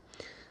mohawk,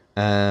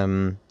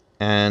 and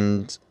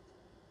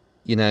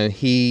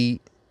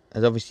he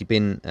has obviously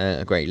been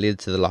a great leader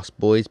to the Lost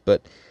Boys,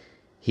 but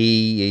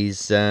he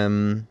is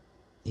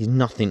he's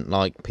nothing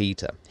like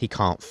Peter. He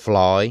can't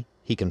fly.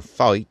 He can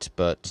fight,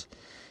 but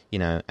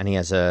and he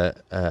has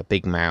a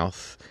big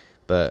mouth.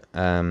 But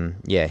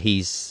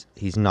he's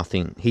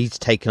nothing. He's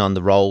taken on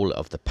the role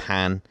of the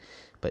Pan,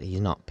 but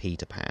he's not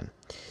Peter Pan.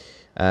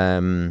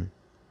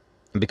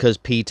 Because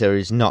Peter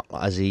is not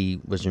as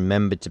he was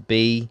remembered to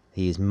be,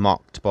 he is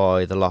mocked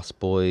by the Lost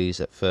Boys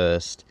at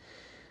first.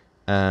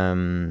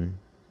 And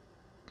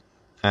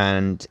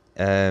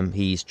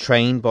he's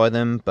trained by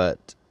them,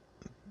 but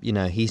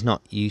he's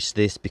not used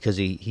to this because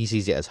he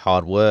sees it as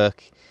hard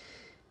work.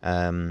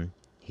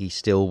 He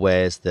still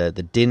wears the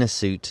dinner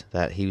suit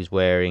that he was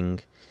wearing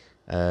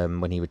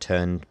when he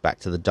returned back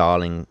to the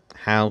Darling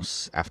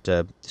house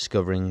after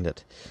discovering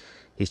that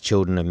his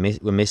children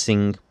were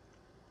missing.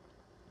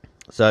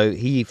 So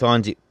he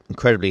finds it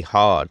incredibly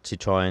hard to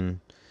try and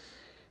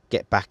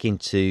get back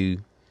into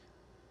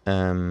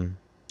the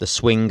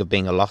swing of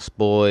being a lost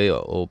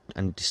boy,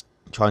 and just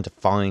trying to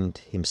find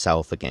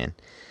himself again.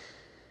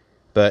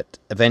 But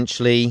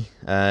eventually,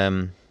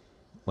 when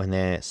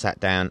they're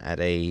sat down at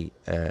a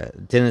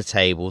dinner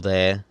table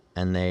there,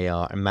 and they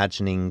are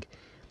imagining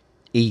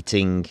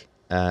eating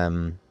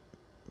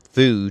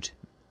food,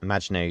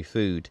 imaginary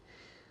food,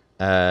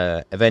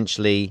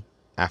 eventually,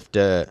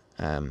 after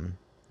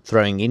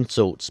throwing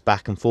insults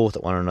back and forth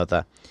at one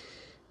another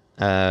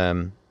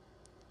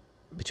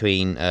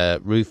between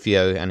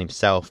Rufio and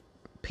himself,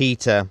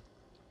 Peter,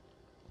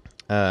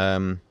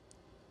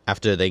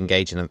 after they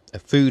engage in a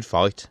food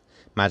fight,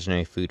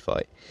 imaginary food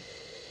fight,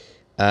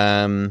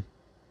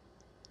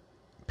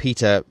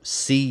 Peter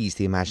sees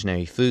the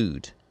imaginary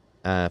food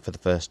for the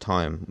first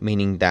time,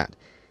 meaning that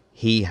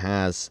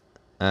his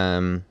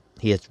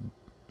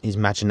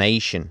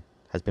imagination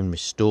has been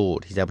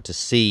restored. He's able to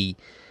see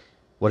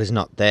what is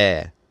not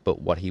there, but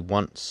what he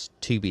wants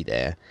to be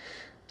there,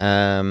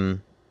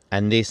 and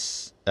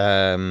this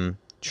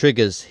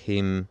triggers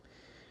him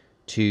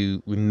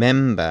to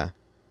remember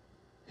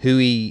who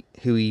he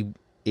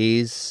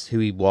is, who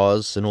he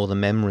was, and all the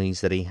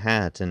memories that he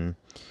had. And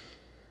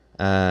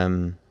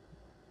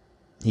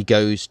he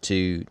goes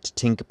to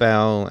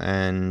Tinkerbell,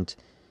 and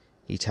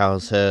he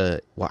tells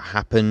her what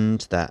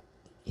happened, that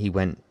he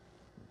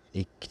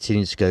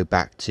continues to go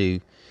back to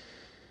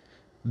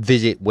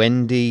visit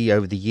Wendy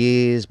over the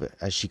years, but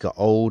as she got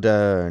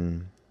older,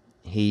 and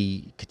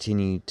he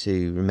continued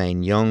to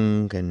remain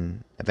young,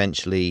 and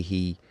eventually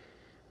he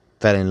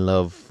fell in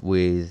love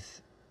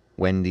with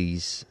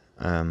Wendy's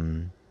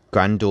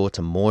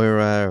granddaughter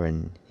Moira,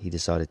 and he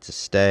decided to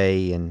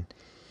stay. And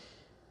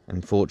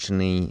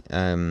unfortunately,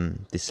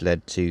 this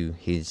led to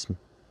his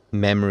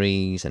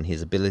memories and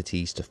his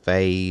abilities to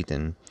fade,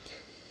 and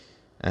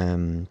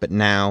but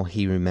now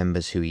he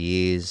remembers who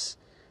he is.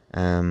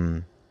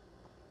 And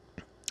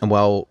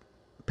while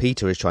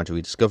Peter is trying to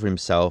rediscover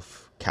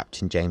himself,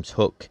 Captain James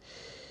Hook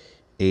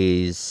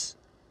is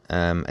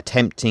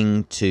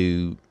attempting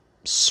to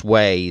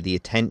sway the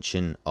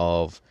attention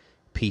of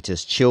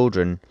Peter's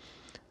children,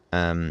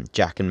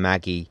 Jack and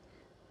Maggie,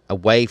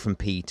 away from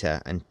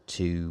Peter and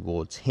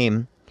towards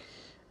him.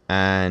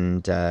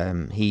 And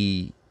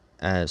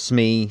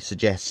Smee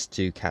suggests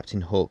to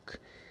Captain Hook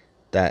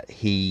that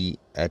he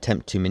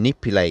attempt to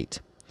manipulate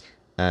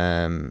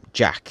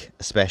Jack,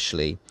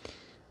 especially,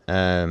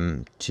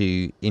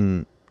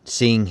 in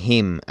seeing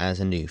him as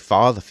a new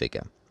father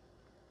figure.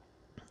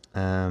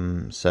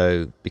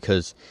 So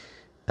because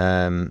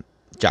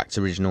Jack's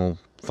original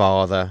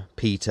father,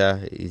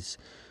 Peter, is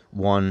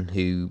one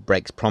who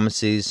breaks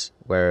promises,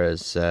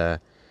 whereas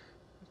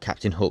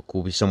Captain Hook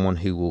will be someone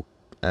who will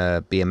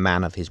be a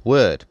man of his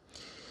word.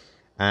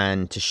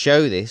 And to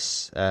show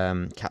this,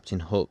 Captain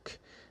Hook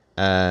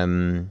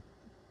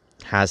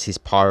has his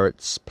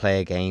pirates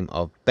play a game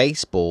of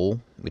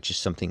baseball, which is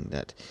something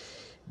that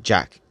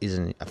Jack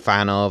isn't a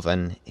fan of,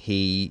 and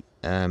he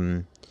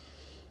is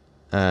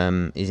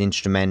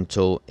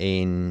instrumental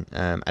in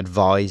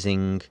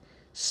advising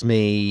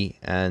Smee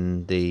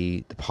and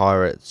the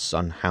pirates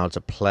on how to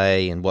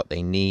play and what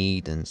they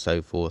need and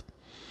so forth.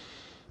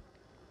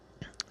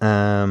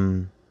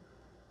 And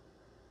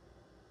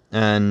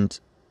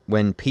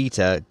when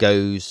Peter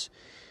goes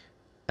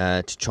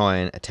to try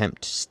and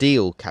attempt to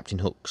steal Captain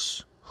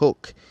Hook's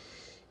hook,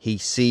 he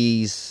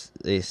sees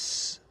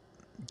this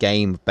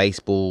game of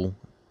baseball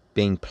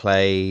being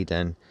played,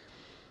 and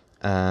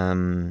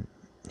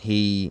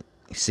he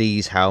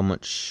sees how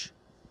much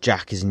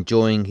Jack is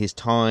enjoying his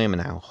time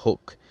and how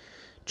Hook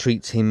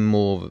treats him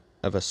more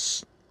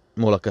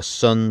like a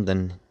son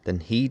than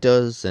he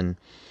does, and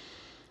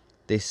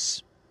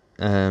this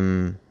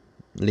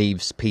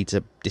leaves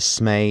Peter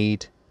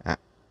dismayed at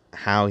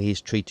how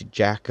he's treated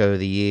Jack over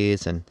the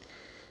years, and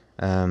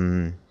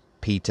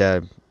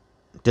Peter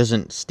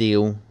doesn't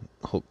steal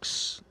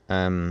Hook's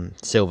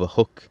silver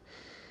hook.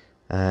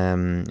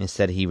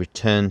 Instead, he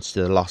returns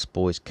to the Lost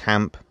Boys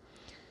camp,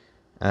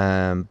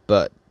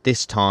 but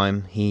this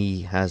time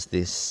he has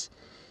this.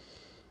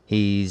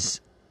 He's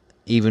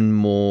even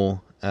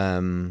more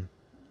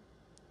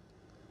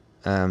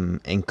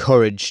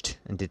encouraged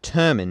and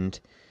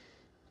determined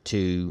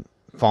to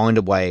find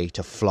a way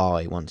to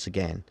fly once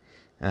again,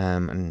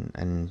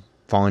 and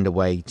find a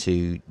way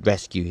to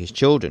rescue his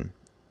children.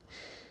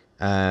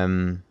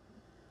 Then,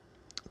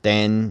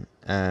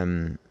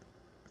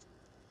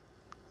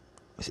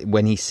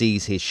 when he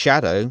sees his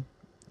shadow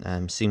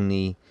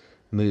seemingly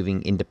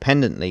moving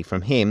independently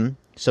from him,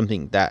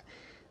 something that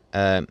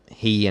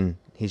he and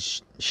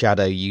his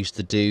shadow used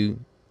to do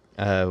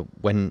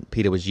when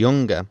Peter was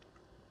younger,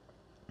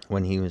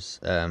 when he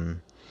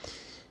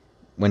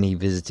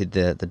visited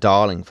the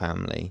Darling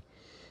family,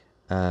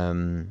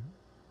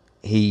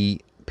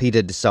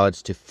 Peter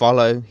decides to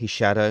follow his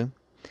shadow,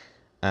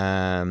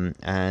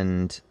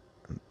 and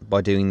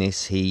by doing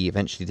this, he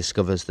eventually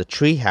discovers the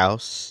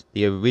treehouse,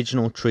 the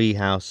original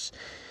treehouse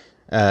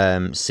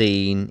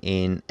seen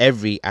in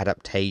every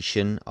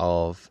adaptation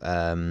of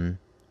the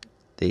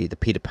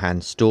Peter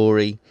Pan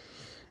story,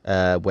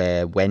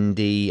 where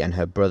Wendy and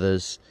her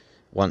brothers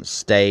once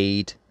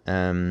stayed,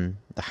 the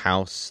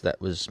house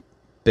that was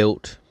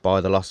built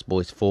by the Lost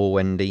Boys for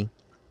Wendy.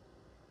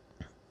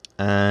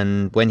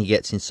 And when he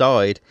gets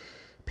inside,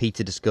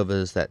 Peter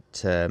discovers that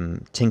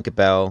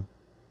Tinkerbell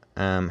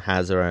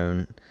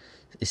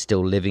is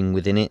still living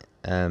within it,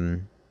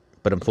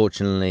 but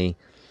unfortunately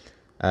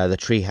the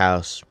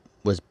treehouse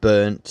was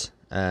burnt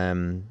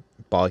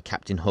by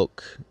Captain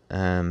Hook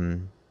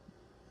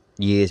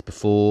years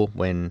before,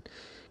 when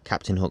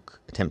Captain Hook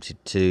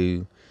attempted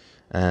to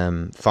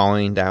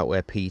find out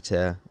where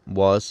Peter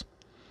was.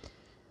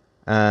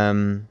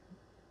 And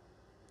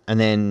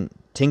then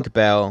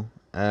Tinkerbell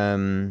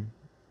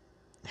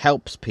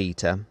helps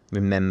Peter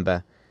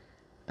remember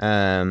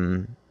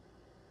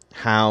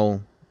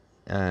how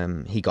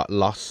he got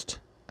lost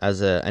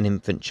as an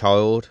infant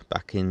child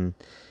back in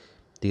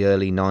the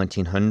early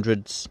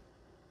 1900s,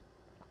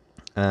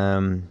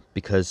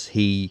 because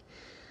he,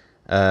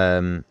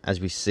 as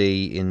we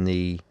see in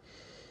the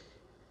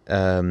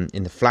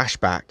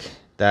flashback,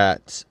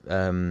 that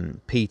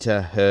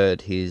Peter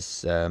heard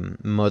his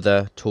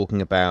mother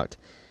talking about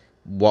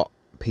what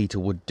Peter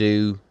would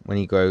do when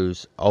he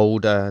grows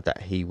older,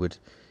 that he would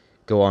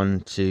go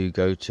on to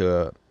go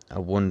to a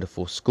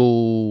wonderful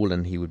school,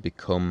 and he would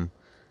become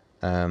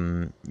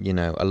a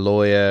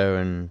lawyer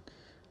and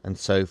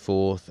so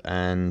forth.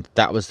 And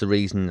that was the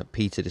reason that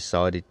Peter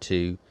decided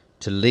to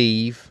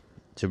leave,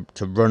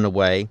 to run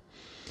away.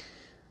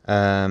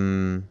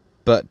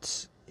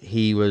 But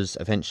he was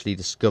eventually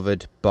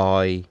discovered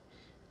by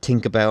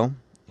Tinkerbell,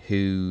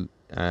 who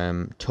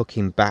took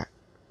him back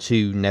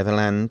to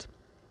Neverland,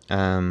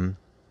 and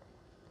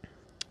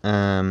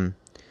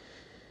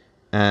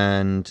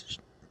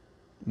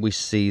we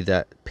see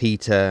that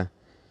Peter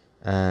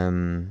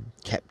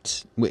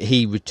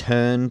he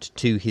returned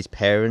to his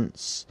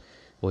parents,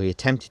 or he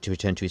attempted to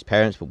return to his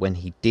parents, but when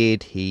he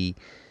did, he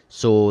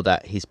saw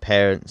that his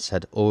parents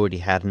had already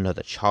had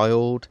another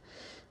child,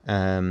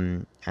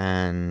 and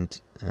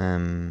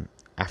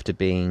after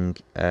being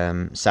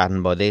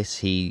saddened by this,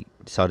 he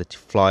decided to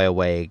fly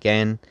away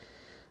again,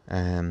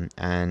 and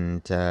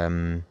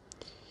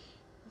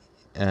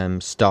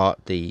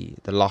start the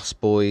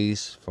Lost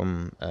Boys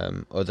from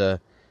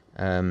other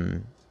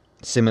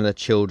similar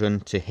children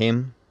to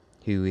him,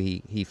 who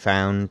he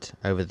found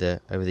over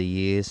the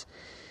years,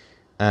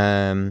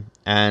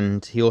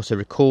 and he also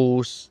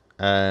recalls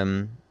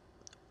all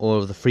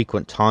of the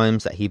frequent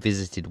times that he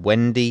visited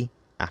Wendy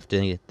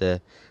after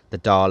the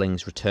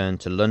Darlings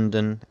returned to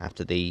London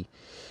after the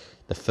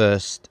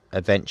first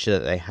adventure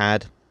that they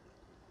had,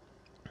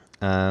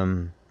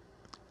 and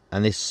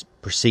this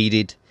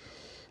proceeded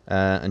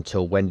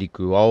until Wendy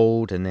grew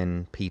old, and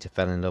then Peter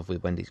fell in love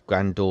with Wendy's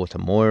granddaughter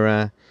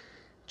Moira,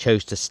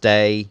 chose to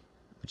stay,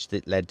 which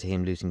led to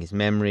him losing his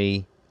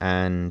memory,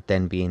 and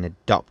then being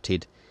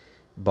adopted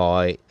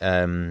by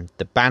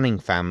the Banning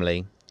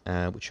family,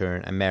 which are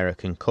an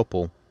American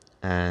couple.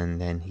 And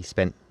then he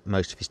spent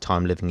most of his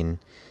time living in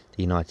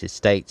the United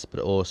States, but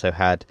also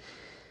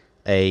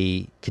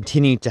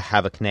continued to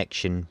have a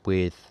connection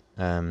with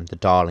the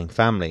Darling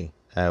family,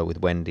 with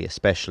Wendy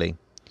especially.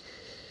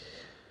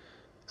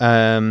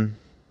 Then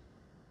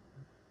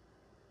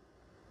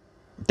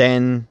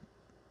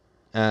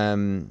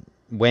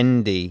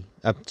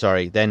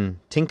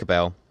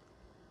Tinkerbell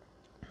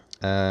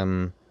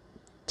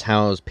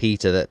tells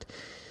Peter that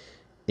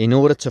in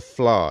order to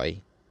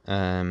fly,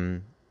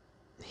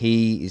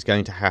 he is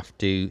going to have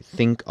to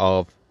think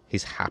of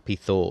his happy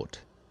thought,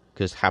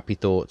 because happy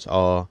thoughts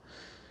are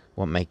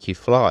what make you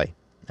fly.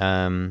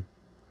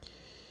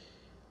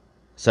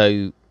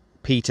 So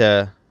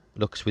Peter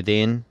looks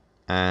within,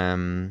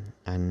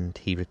 and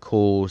he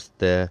recalls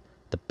the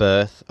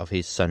birth of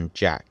his son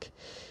Jack,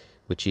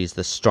 which is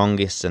the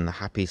strongest and the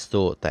happiest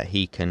thought that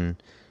he can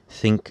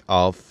think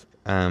of.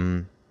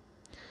 And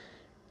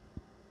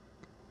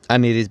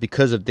it is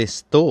because of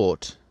this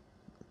thought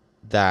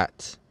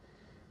that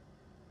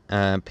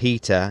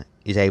Peter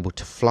is able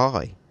to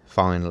fly,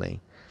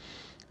 finally.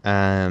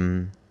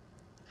 And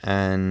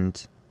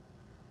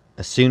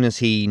as soon as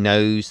he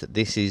knows that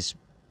this is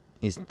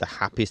the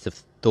happiest of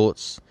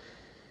thoughts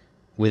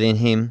within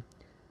him,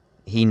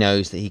 he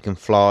knows that he can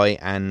fly,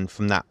 and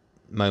from that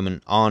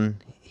moment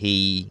on,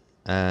 he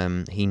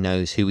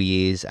knows who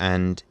he is,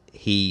 and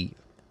he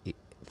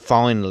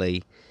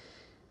finally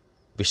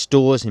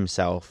restores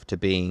himself to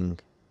being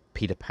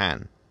Peter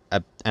Pan,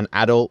 an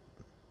adult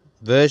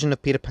version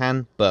of Peter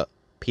Pan, but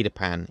Peter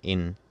Pan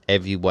in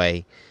every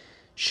way,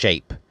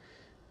 shape,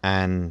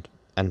 and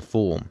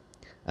form.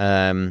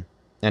 And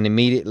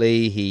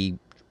immediately he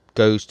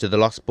goes to the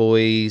Lost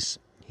Boys.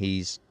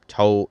 He's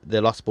told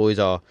the Lost Boys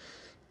are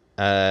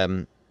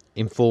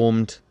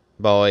informed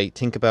by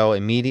Tinkerbell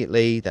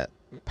immediately that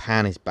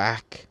Pan is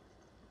back.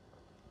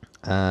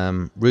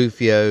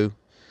 Rufio,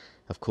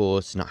 of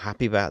course, is not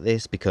happy about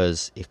this,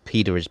 because if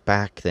Peter is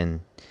back,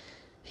 then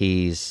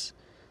he's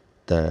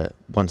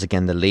once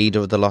again the leader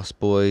of the Lost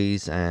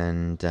Boys,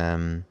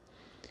 and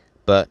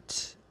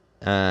but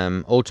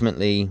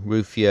ultimately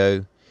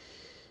Rufio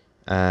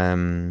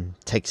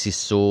takes his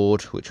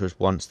sword, which was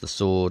once the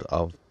sword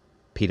of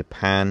Peter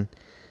Pan,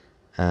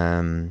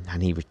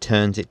 and he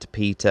returns it to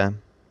Peter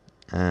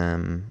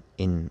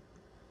in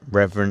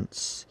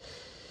reverence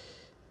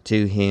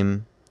to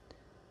him,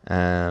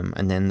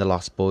 and then the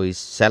Lost Boys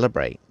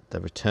celebrate the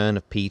return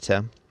of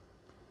Peter.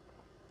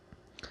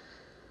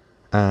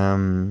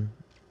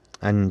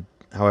 And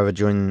however,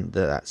 during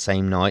that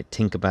same night,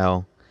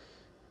 Tinkerbell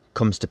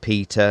comes to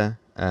Peter,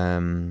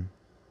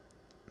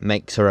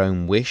 makes her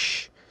own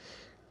wish,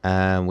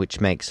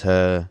 which makes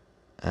her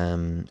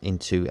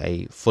into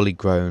a fully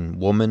grown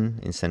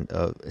woman instead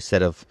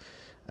of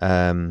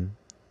the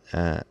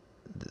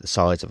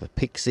size of a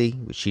pixie,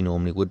 which she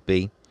normally would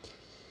be.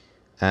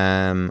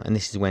 And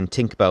this is when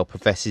Tinkerbell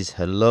professes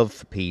her love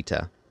for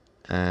Peter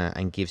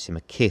and gives him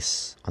a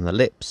kiss on the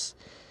lips.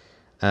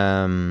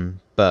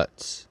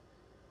 But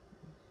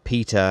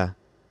Peter,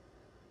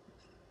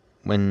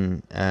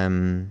 when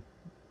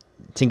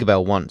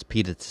Tinkerbell wants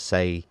Peter to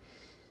say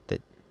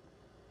that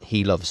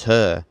he loves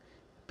her,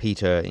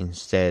 Peter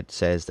instead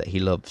says that he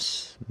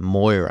loves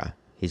Moira,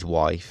 his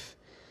wife,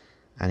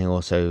 and he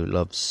also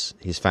loves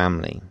his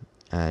family,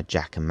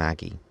 Jack and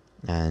Maggie.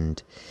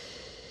 And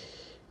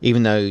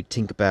even though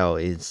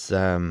Tinkerbell is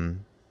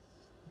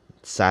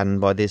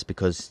saddened by this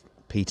because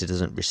Peter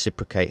doesn't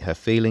reciprocate her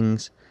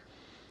feelings,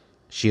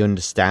 she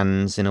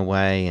understands in a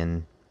way,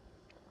 and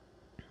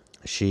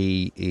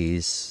she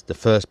is the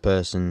first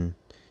person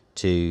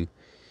to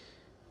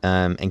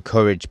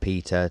encourage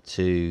Peter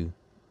to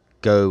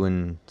go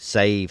and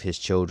save his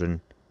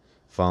children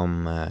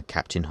from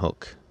Captain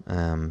Hook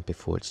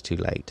before it's too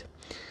late.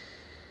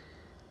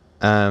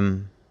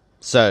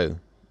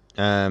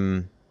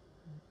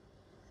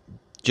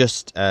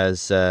 Just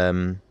as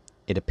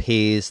it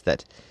appears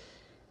that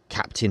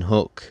Captain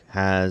Hook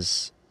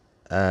has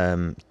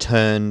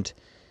turned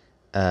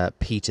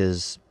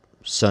Peter's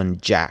son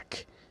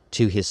Jack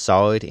to his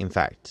side. In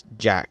fact,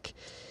 Jack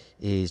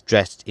is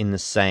dressed in the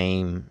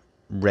same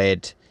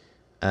red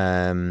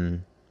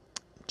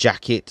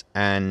jacket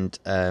and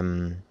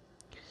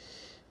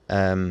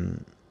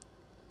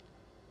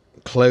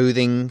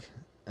clothing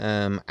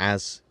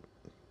as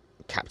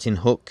Captain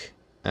Hook.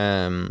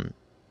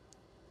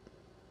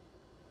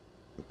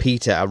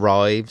 Peter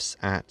arrives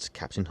at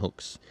Captain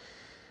Hook's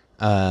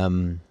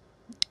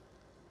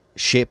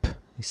ship,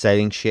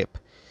 sailing ship,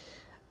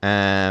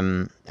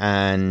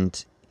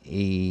 and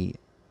he,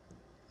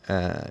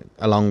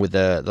 along with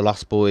the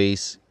Lost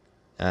Boys,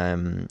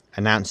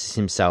 announces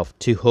himself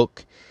to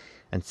Hook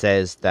and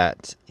says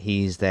that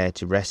he's there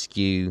to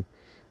rescue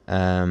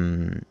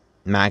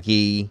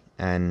Maggie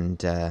and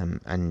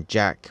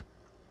Jack.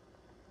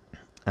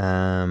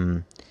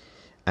 And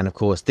of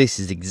course, this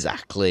is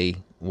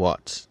exactly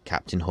what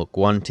Captain Hook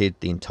wanted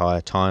the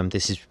entire time.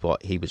 This is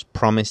what he was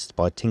promised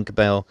by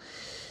Tinkerbell.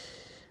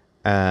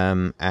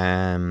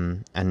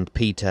 And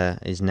Peter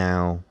is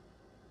now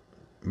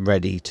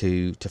ready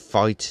to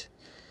fight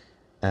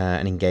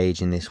and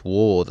engage in this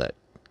war that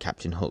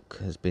Captain Hook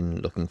has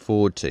been looking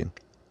forward to.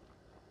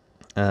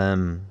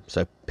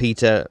 So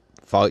Peter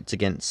fights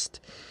against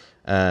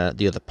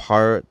the other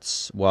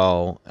pirates,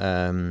 while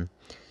Captain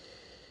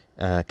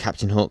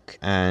Hook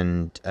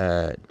and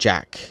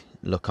Jack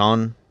look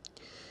on.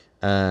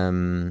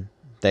 There's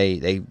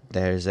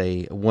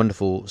a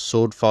wonderful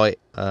sword fight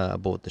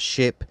aboard the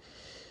ship.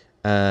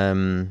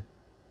 But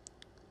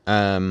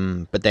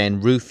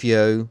then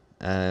Rufio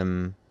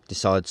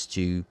decides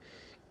to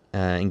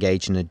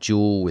engage in a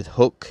duel with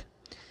Hook,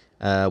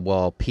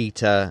 while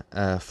Peter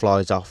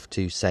flies off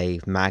to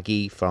save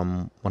Maggie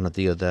from one of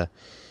the other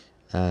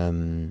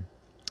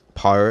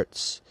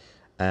pirates.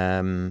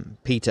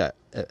 Peter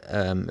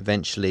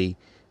eventually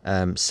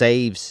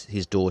saves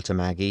his daughter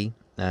Maggie,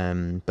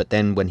 but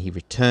then when he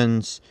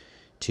returns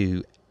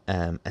to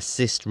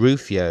assist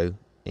Rufio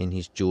in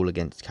his duel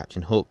against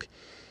Captain Hook,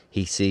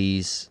 he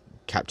sees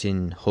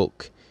Captain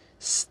Hook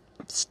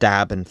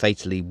stab and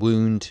fatally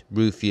wound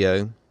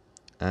Rufio,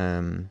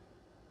 who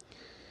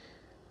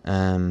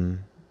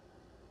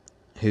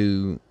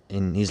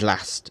in his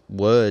last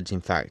words,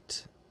 in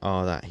fact,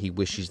 are that he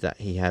wishes that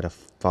he had a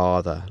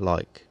father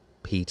like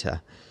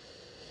Peter.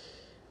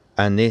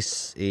 And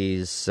this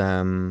is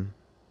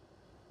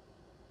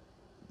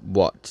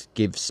what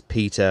gives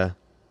Peter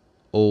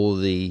all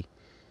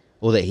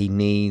that he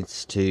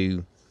needs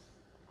to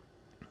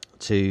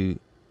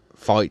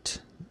fight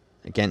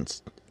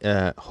against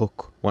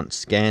Hook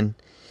once again.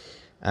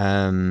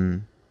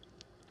 And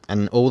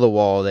all the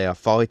while they are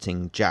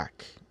fighting,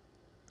 Jack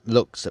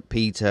looks at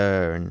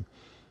Peter and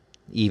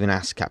even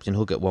asks Captain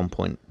Hook at one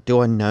point,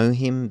 "Do I know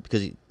him?"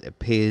 Because it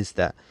appears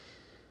that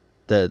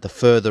the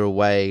further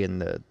away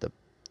and the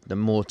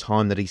more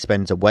time that he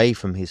spends away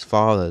from his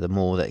father, the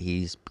more that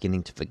he's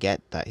beginning to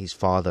forget that his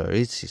father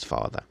is his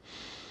father.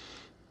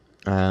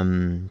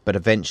 But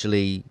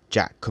eventually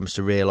Jack comes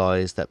to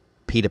realise that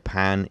Peter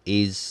Pan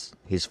is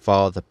his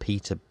father,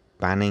 Peter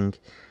Banning,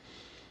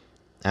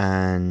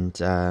 and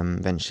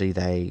eventually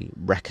they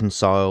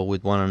reconcile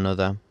with one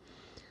another.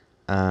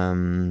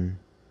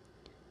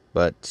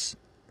 But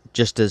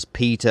just as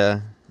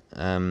Peter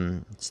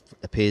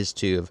appears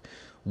to have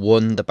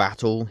won the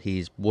battle,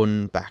 he's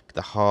won back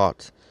the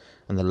heart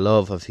and the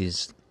love of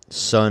his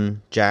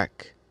son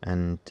Jack,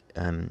 and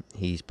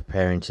he's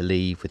preparing to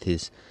leave with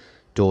his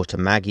daughter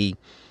Maggie.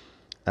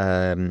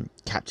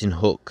 Captain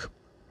Hook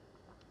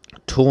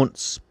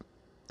taunts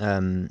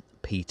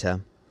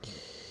Peter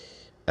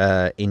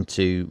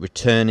into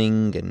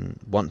returning and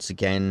once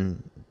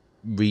again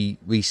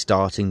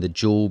restarting the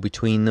duel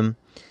between them,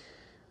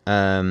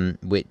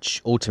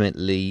 which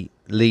ultimately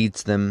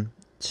leads them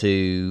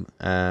to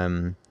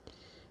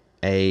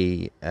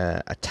a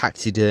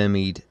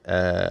taxidermied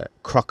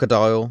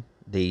crocodile,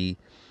 the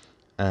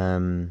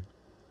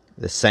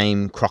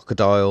same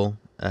crocodile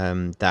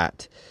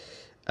that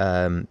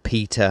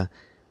Peter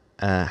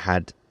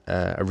had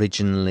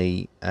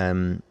originally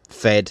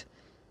fed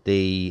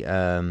the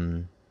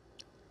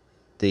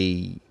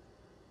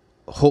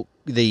Hook,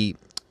 the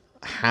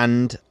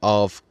hand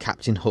of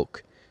Captain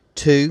Hook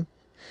to,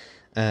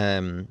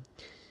 and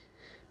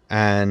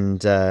in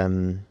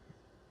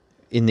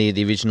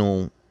the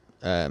original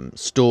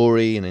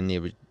story and in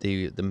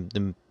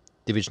the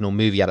original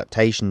movie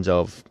adaptations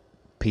of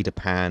Peter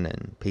Pan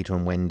and Peter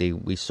and Wendy,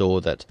 we saw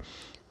that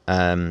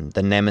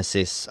the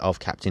nemesis of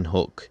Captain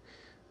Hook,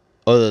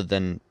 other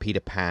than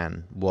Peter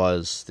Pan,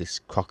 was this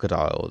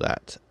crocodile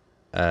that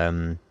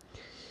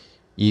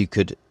you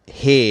could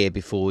hear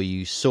before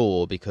you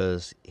saw,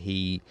 because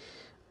he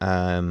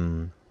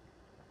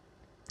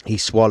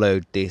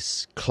swallowed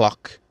this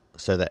clock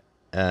so that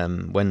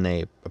when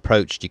they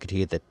approached you could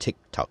hear the tick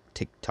tock,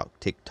 tick tock,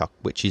 tick tock,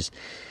 which is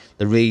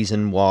the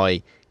reason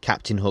why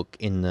Captain Hook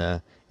in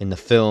the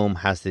film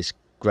has this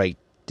great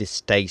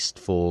distaste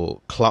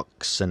for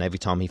clocks, and every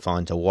time he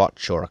finds a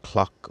watch or a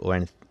clock or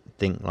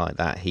anything like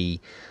that,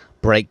 he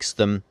breaks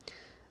them.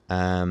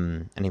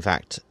 And in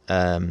fact,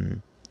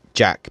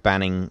 Jack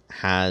Banning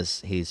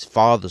has his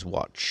father's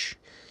watch,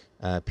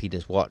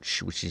 Peter's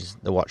watch, which is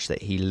the watch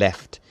that he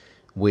left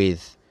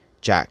with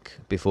Jack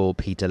before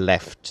Peter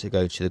left to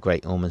go to the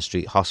Great Ormond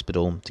Street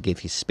Hospital to give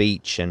his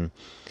speech. And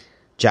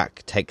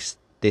Jack takes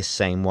this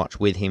same watch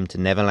with him to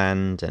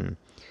Neverland, and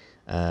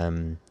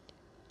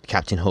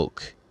Captain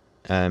Hook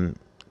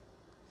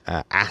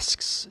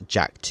asks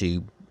Jack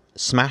to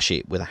smash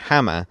it with a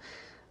hammer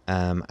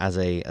as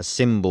a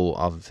symbol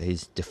of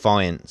his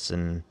defiance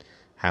and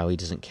how he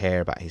doesn't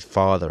care about his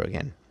father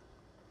again.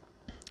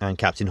 And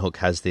Captain Hook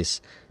has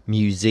this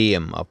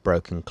museum of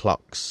broken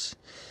clocks.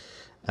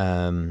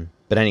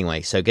 But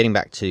anyway, so getting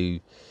back to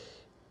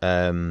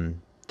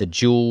the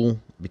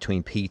duel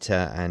between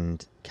Peter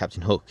and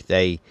Captain Hook,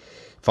 they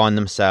find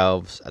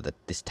themselves at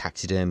this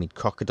taxidermied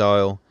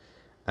crocodile,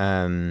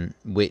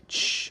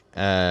 which,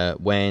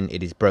 when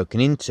it is broken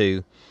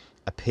into,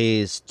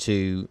 appears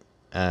to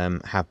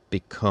have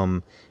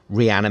become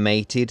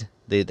reanimated.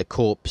 The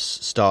corpse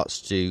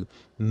starts to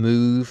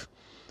move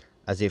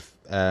as if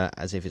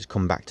it's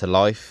come back to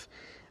life,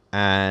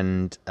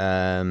 and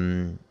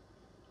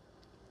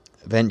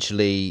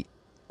eventually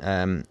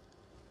the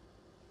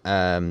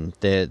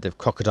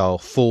crocodile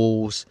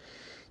falls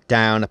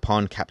down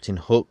upon Captain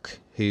Hook,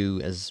 who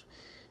has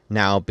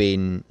now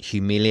been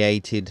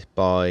humiliated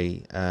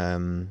by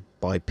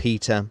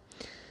Peter.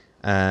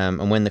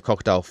 And when the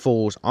crocodile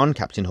falls on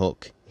Captain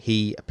Hook,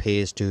 he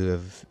appears to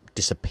have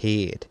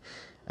disappeared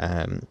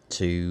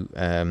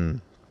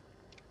to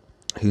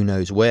who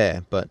knows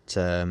where. But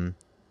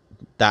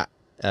that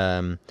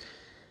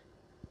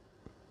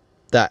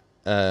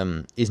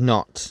is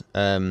not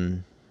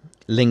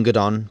lingered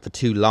on for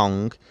too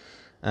long,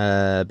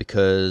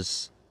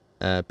 because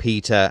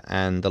Peter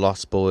and the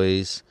Lost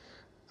Boys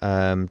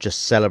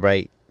just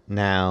celebrate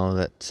now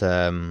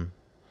that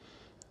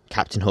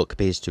Captain Hook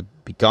appears to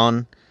be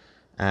gone,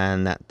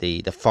 and that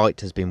the fight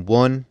has been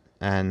won,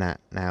 and that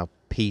now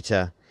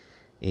Peter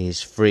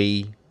is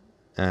free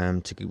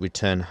to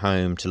return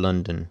home to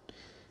London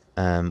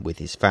with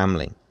his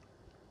family.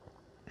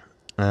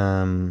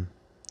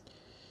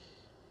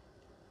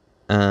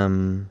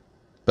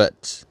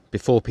 But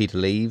before Peter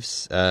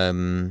leaves,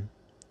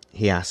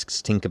 he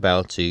asks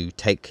Tinkerbell to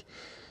take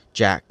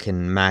Jack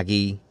and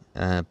Maggie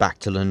back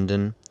to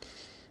London,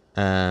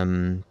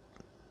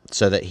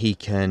 so that he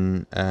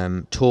can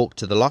talk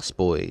to the Lost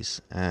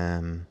Boys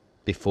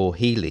before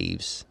he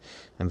leaves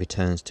and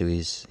returns to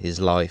his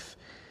life.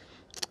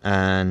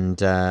 And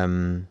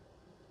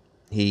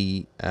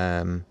he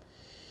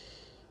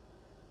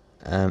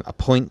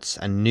appoints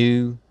a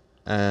new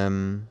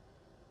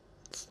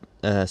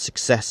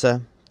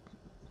successor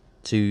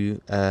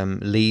to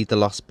lead the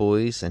Lost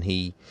Boys, and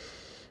he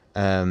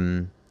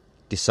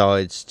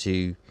decides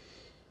to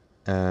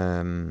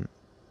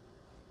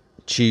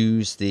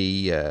choose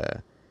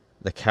the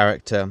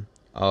character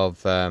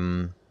of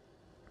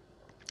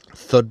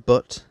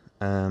Thudbutt,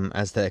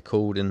 as they're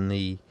called in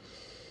the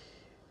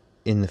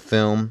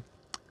film,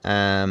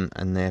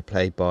 and they're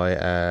played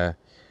by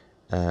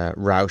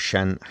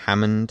Rowshan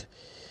Hammond,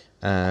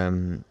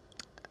 and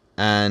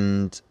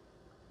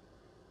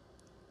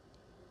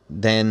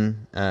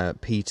then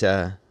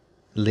Peter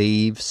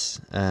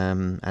leaves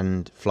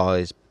and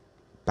flies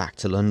back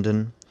to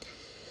London.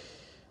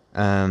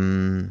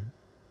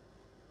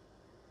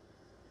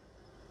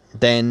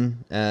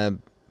 Then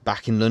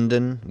back in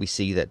London, we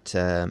see that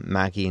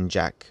Maggie and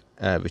Jack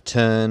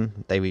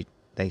return.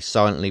 They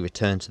silently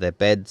return to their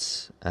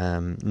beds,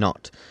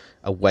 not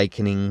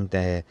awakening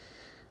their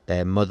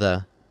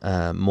mother,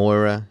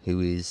 Moira, who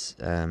is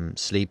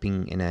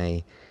sleeping in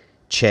a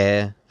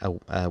chair,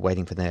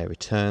 waiting for their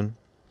return.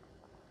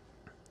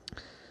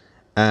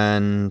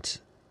 And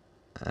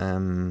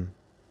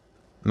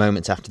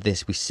moments after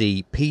this, we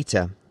see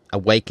Peter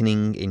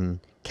awakening in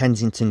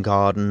Kensington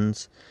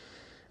Gardens,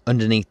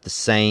 underneath the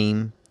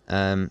same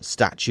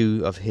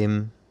statue of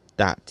him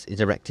that is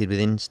erected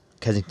within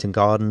Kensington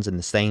Gardens, and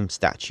the same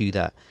statue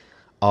that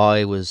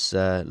I was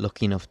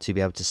lucky enough to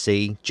be able to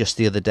see just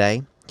the other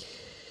day.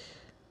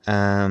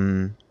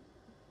 And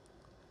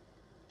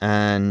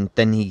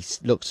then he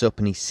looks up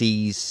and he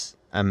sees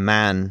a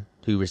man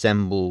who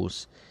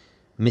resembles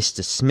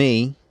Mr.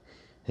 Smee,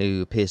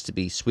 who appears to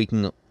be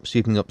sweeping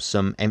up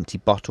some empty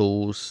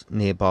bottles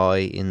nearby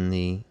in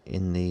the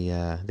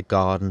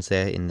gardens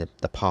there in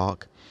the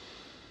park.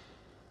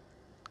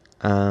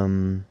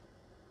 And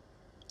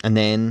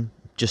then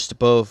just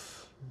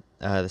above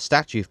the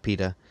statue of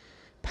Peter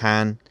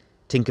Pan,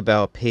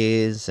 Tinkerbell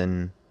appears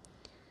and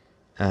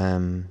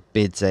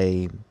bids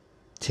a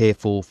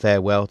tearful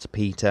farewell to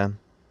Peter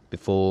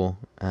before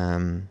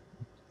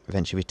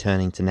eventually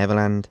returning to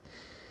Neverland.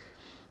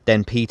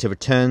 Then Peter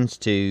returns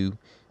to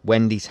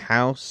Wendy's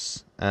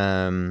house,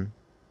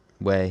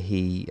 where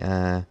he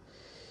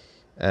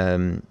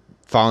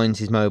finds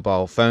his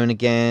mobile phone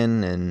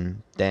again,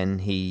 and then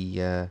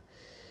he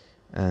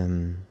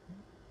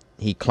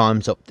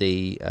climbs up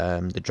the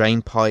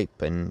drain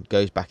pipe and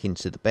goes back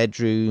into the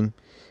bedroom.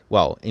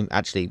 Well,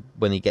 actually,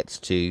 when he gets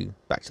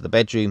back to the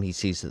bedroom, he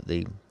sees that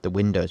the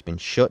window has been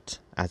shut,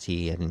 as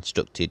he had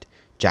instructed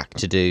Jack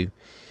to do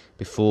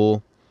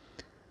before.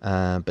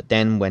 But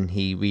then when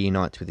he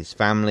reunites with his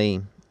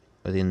family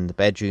within the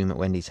bedroom at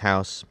Wendy's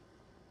house,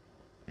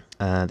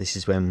 this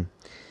is when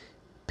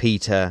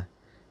Peter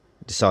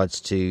decides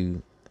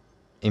to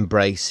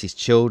embrace his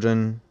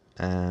children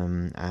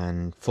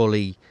and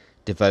fully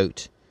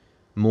devote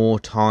more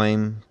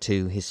time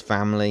to his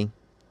family.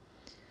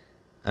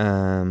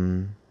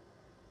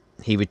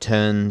 He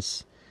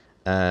returns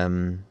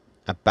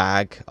a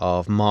bag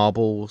of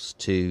marbles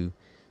to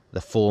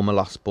the former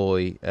Lost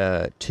Boy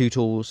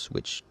Tootles,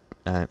 which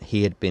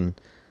he had been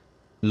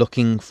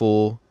looking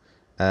for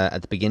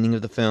at the beginning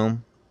of the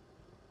film.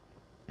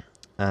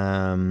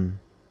 Then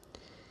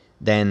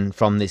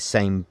from this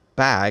same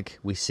bag,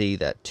 we see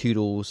that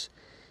Tootles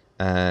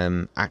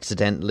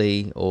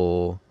accidentally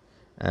or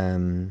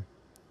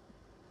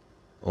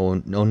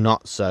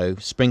not so,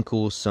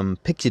 sprinkles some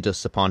pixie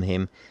dust upon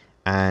him,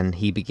 and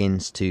he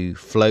begins to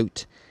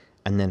float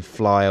and then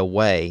fly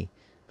away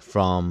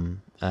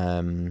from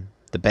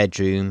the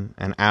bedroom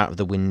and out of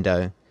the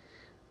window.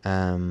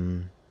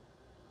 And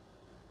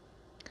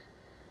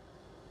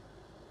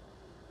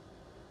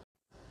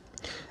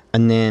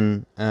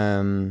then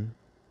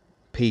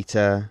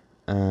Peter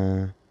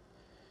and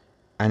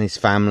his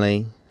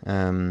family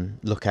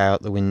look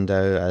out the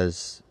window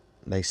as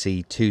they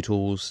see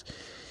Tootles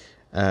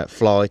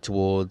fly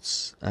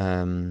towards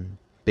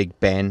Big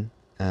Ben,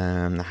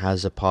 the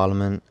House of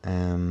Parliament,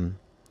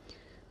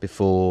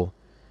 before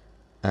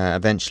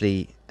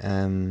eventually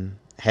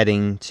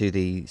heading to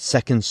the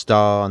second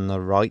star on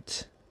the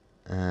right,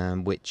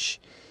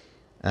 which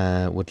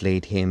would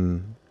lead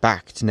him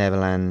back to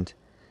Neverland,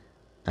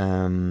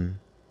 and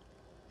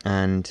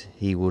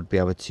he would be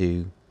able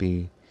to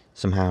be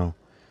somehow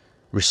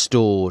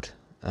restored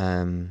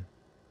and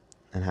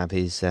have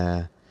his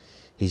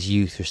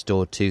youth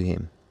restored to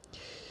him.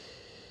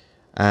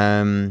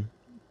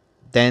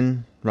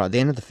 Then, right at the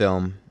end of the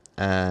film,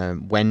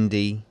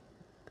 Wendy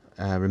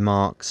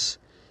remarks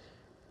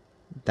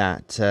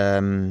that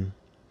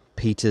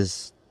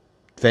Peter's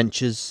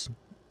ventures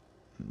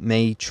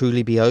may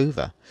truly be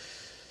over.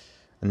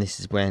 And this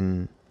is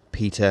when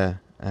Peter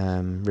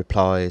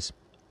replies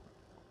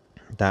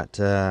that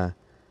to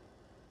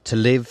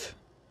live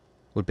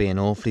would be an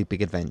awfully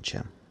big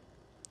adventure.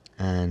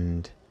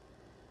 And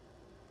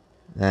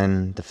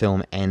then the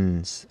film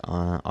ends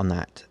on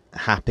that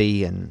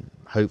happy and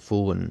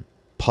hopeful and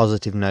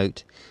positive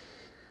note,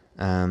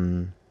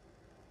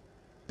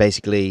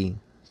 basically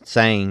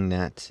saying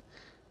that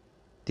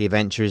the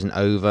adventure isn't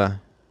over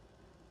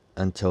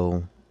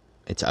until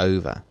it's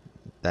over,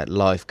 that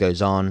life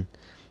goes on,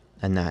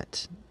 and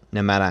that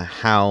no matter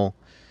how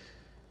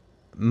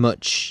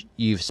much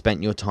you've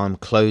spent your time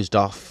closed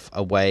off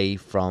away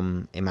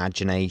from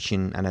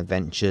imagination and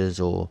adventures,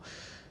 or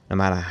no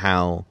matter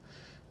how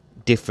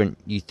different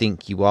you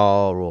think you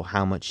are, or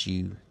how much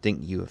you think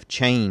you have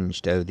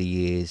changed over the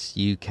years,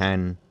 you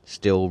can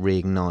still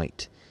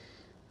reignite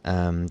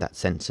that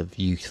sense of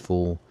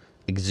youthful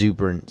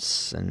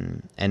exuberance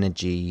and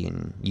energy,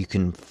 and you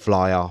can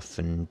fly off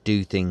and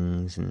do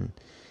things and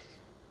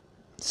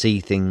see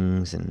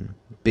things and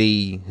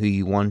be who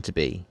you want to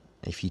be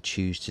if you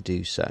choose to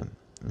do so.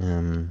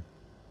 And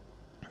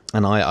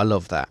I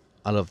love that.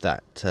 I love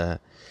that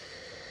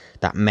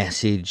that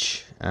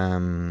message.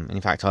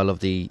 In fact, I love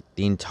the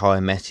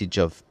entire message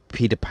of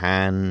Peter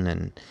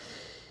Pan,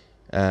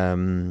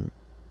 and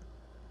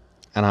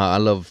I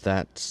love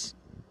that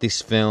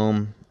this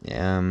film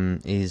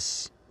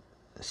is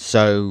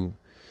so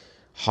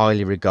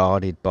highly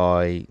regarded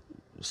by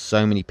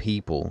so many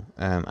people,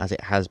 as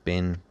it has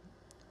been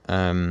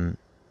in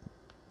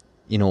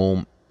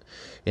all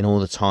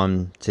the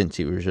time since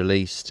it was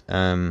released.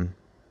 And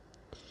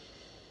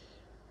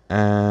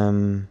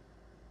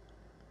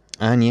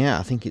yeah,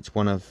 I think it's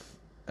one of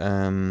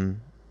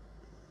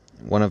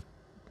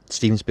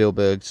Steven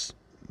Spielberg's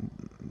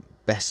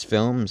best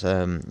films.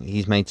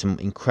 He's made some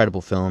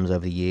incredible films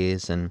over the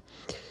years, and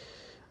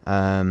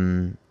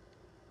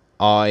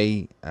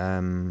I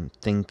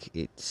think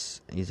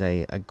is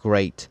a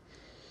great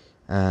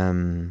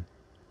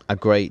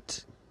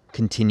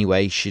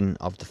continuation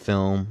of the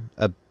film,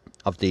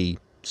 of the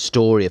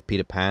story of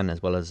Peter Pan,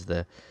 as well as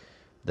the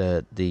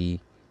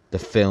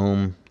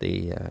film,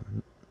 the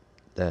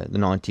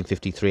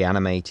 1953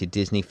 animated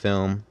Disney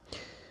film,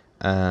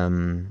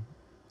 and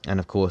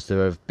of course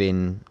there have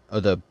been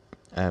other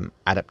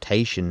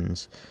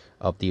adaptations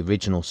of the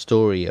original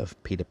story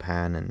of Peter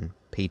Pan and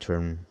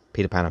Peter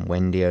Pan and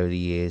Wendy over the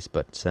years.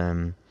 But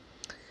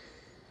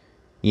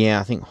yeah,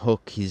 I think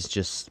Hook is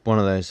just one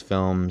of those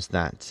films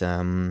that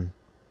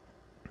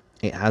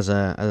it has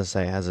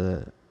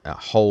it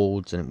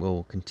holds, and it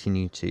will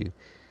continue to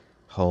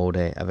hold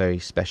a very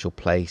special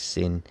place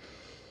in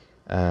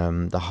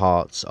the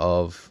hearts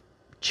of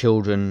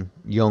children,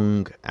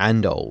 young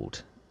and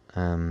old,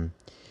 who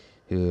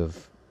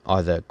have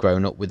either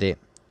grown up with it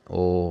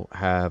or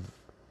have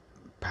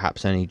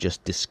perhaps only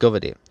just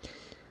discovered it.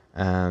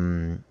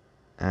 And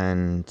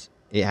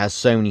it has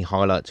so many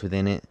highlights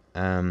within it,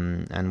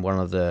 and one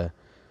of the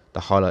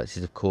highlights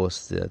is, of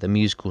course, the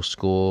musical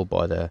score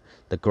by the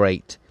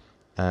great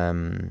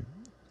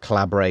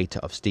collaborator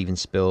of Steven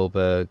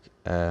Spielberg,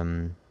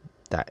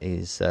 that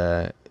is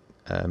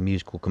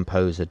musical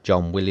composer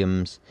John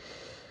Williams.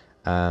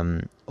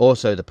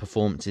 Also, the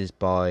performances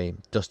by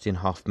Dustin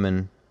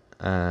Hoffman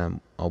are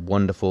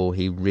wonderful.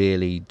 He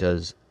really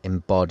does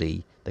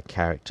embody the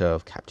character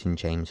of Captain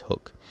James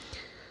Hook.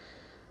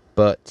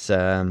 But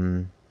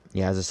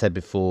yeah, as I said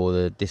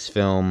before, this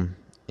film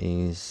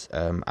is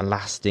a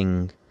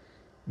lasting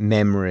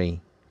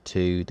memory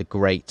to the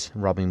great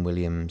Robin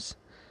Williams,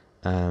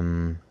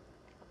 who,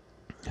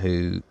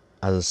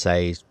 as I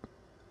say,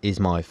 is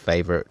my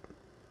favourite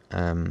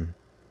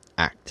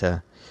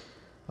actor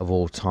of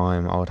all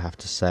time, I would have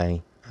to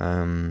say.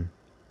 And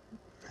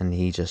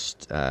he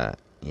just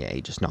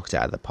he just knocked it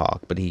out of the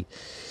park. But he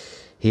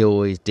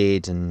always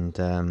did,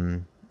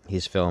 and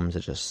his films are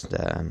just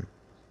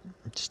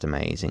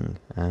amazing.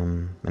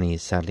 And he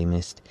is sadly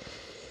missed.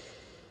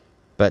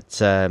 But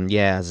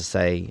yeah, as I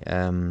say,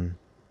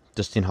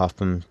 Dustin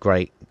Hoffman,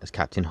 great as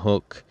Captain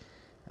Hook.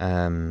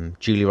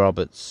 Julia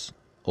Roberts,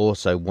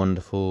 also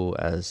wonderful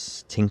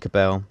as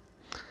Tinkerbell.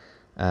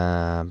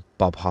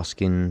 Bob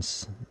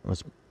Hoskins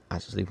was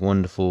absolutely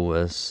wonderful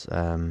as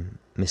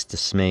Mr.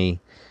 Smee.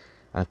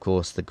 And of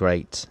course, the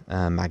great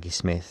Maggie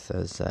Smith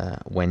as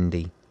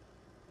Wendy.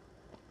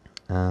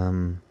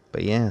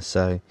 But yeah,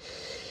 so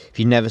if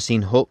you've never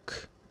seen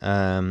Hook,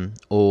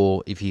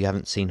 or if you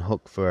haven't seen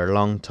Hook for a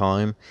long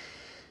time,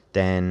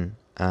 then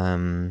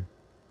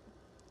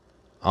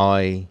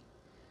I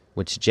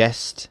would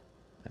suggest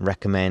and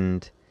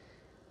recommend,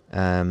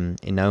 in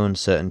no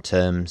uncertain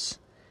terms,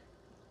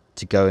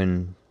 to go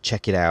and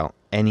check it out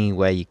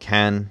anywhere you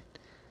can,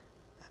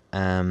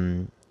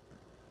 and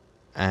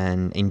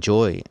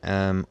enjoy,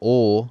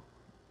 or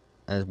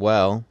as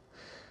well,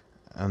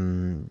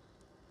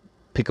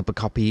 pick up a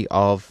copy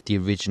of the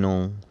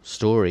original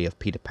story of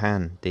Peter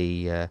Pan,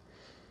 the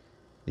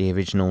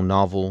original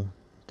novel,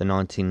 the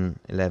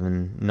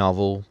 1911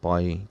 novel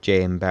by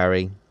J.M.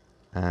 Barrie,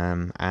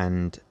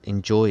 and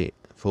enjoy it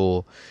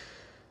for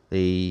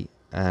the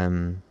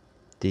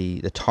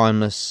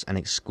timeless and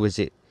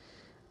exquisite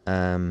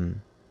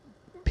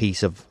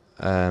piece of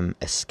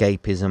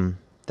escapism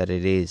that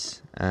it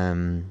is,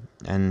 and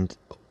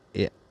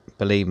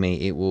believe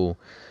me, it will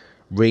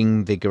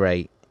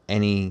reinvigorate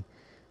any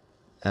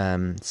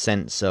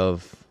sense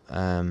of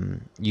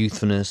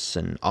youthfulness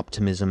and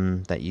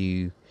optimism that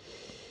you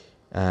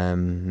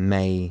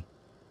may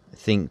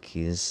think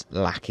is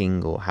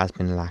lacking or has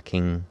been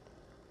lacking,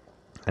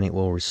 and it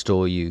will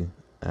restore you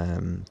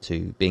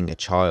to being a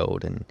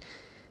child, and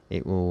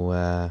it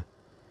will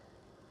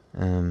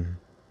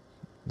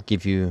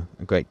give you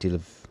a great deal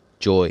of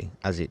joy,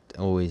 as it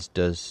always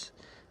does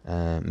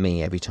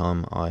me every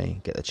time I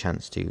get the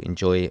chance to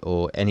enjoy it,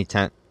 or any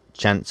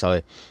chance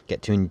I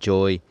get to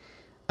enjoy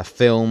a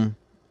film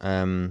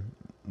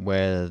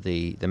where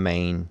the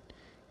main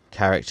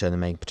character, the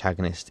main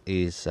protagonist,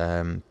 is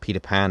Peter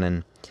Pan.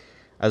 And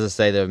as I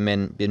say, there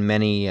have been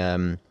many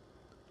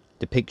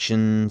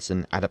depictions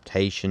and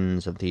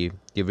adaptations of the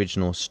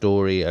original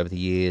story over the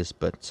years,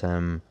 but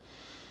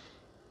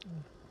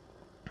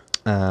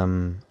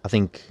I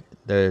think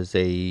there was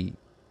a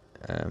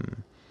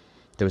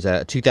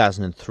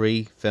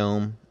 2003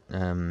 film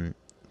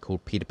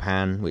called Peter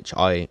Pan, which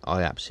I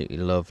absolutely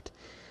loved.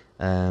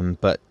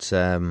 But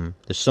there's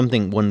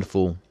something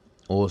wonderful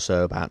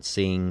also about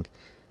seeing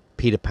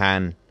Peter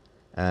Pan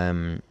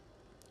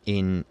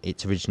in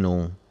its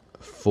original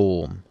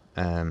form,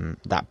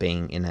 that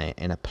being in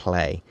a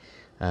play,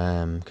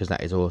 because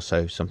that is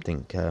also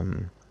something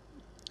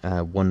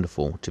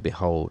wonderful to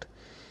behold.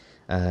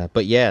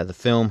 But yeah, the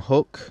film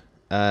Hook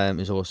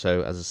is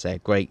also, as I say, a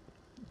great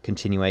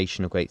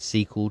continuation, a great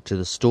sequel to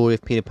the story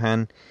of Peter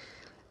Pan,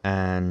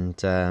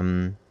 and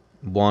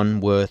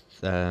one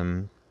worth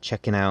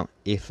checking out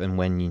if and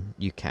when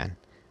you can.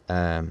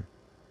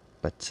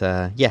 But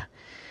yeah,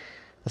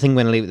 I think I'm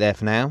going to leave it there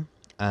for now.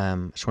 I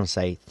just want to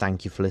say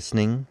thank you for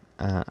listening.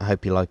 I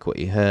hope you like what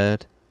you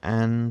heard,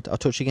 and I'll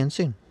talk to you again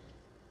soon.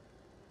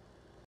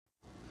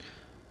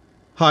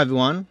 Hi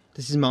everyone,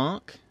 this is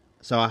Mark.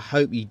 So I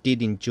hope you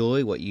did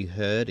enjoy what you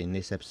heard in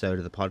this episode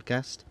of the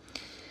podcast.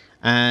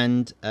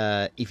 And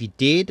if you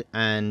did,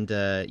 and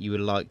you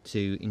would like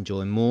to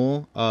enjoy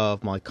more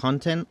of my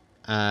content,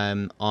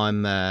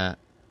 I'm a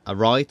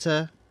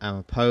writer, I'm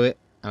a poet,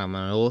 and I'm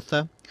an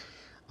author.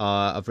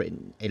 I've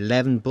written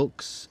 11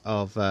 books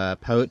of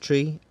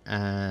poetry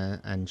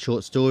and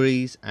short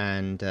stories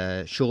and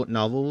short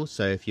novels.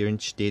 So if you're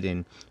interested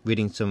in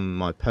reading some of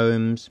my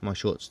poems, my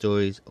short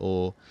stories,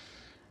 or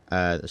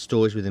the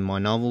stories within my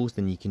novels,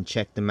 then you can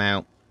check them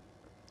out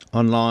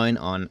online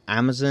on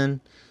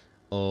Amazon,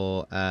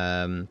 or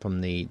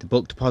from the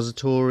Book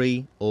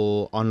Depository,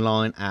 or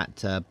online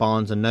at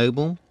Barnes &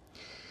 Noble.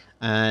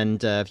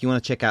 And if you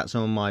want to check out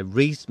some of my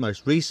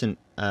most recent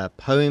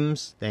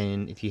poems,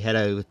 then if you head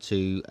over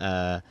to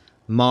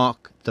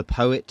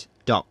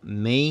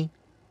markthepoet.me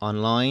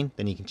online,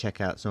 then you can check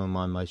out some of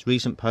my most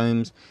recent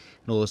poems,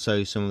 and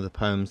also some of the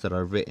poems that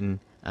I've written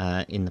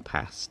in the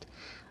past.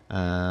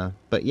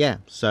 But yeah,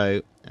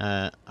 so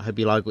I hope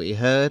you like what you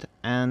heard,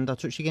 and I'll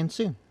talk to you again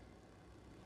soon.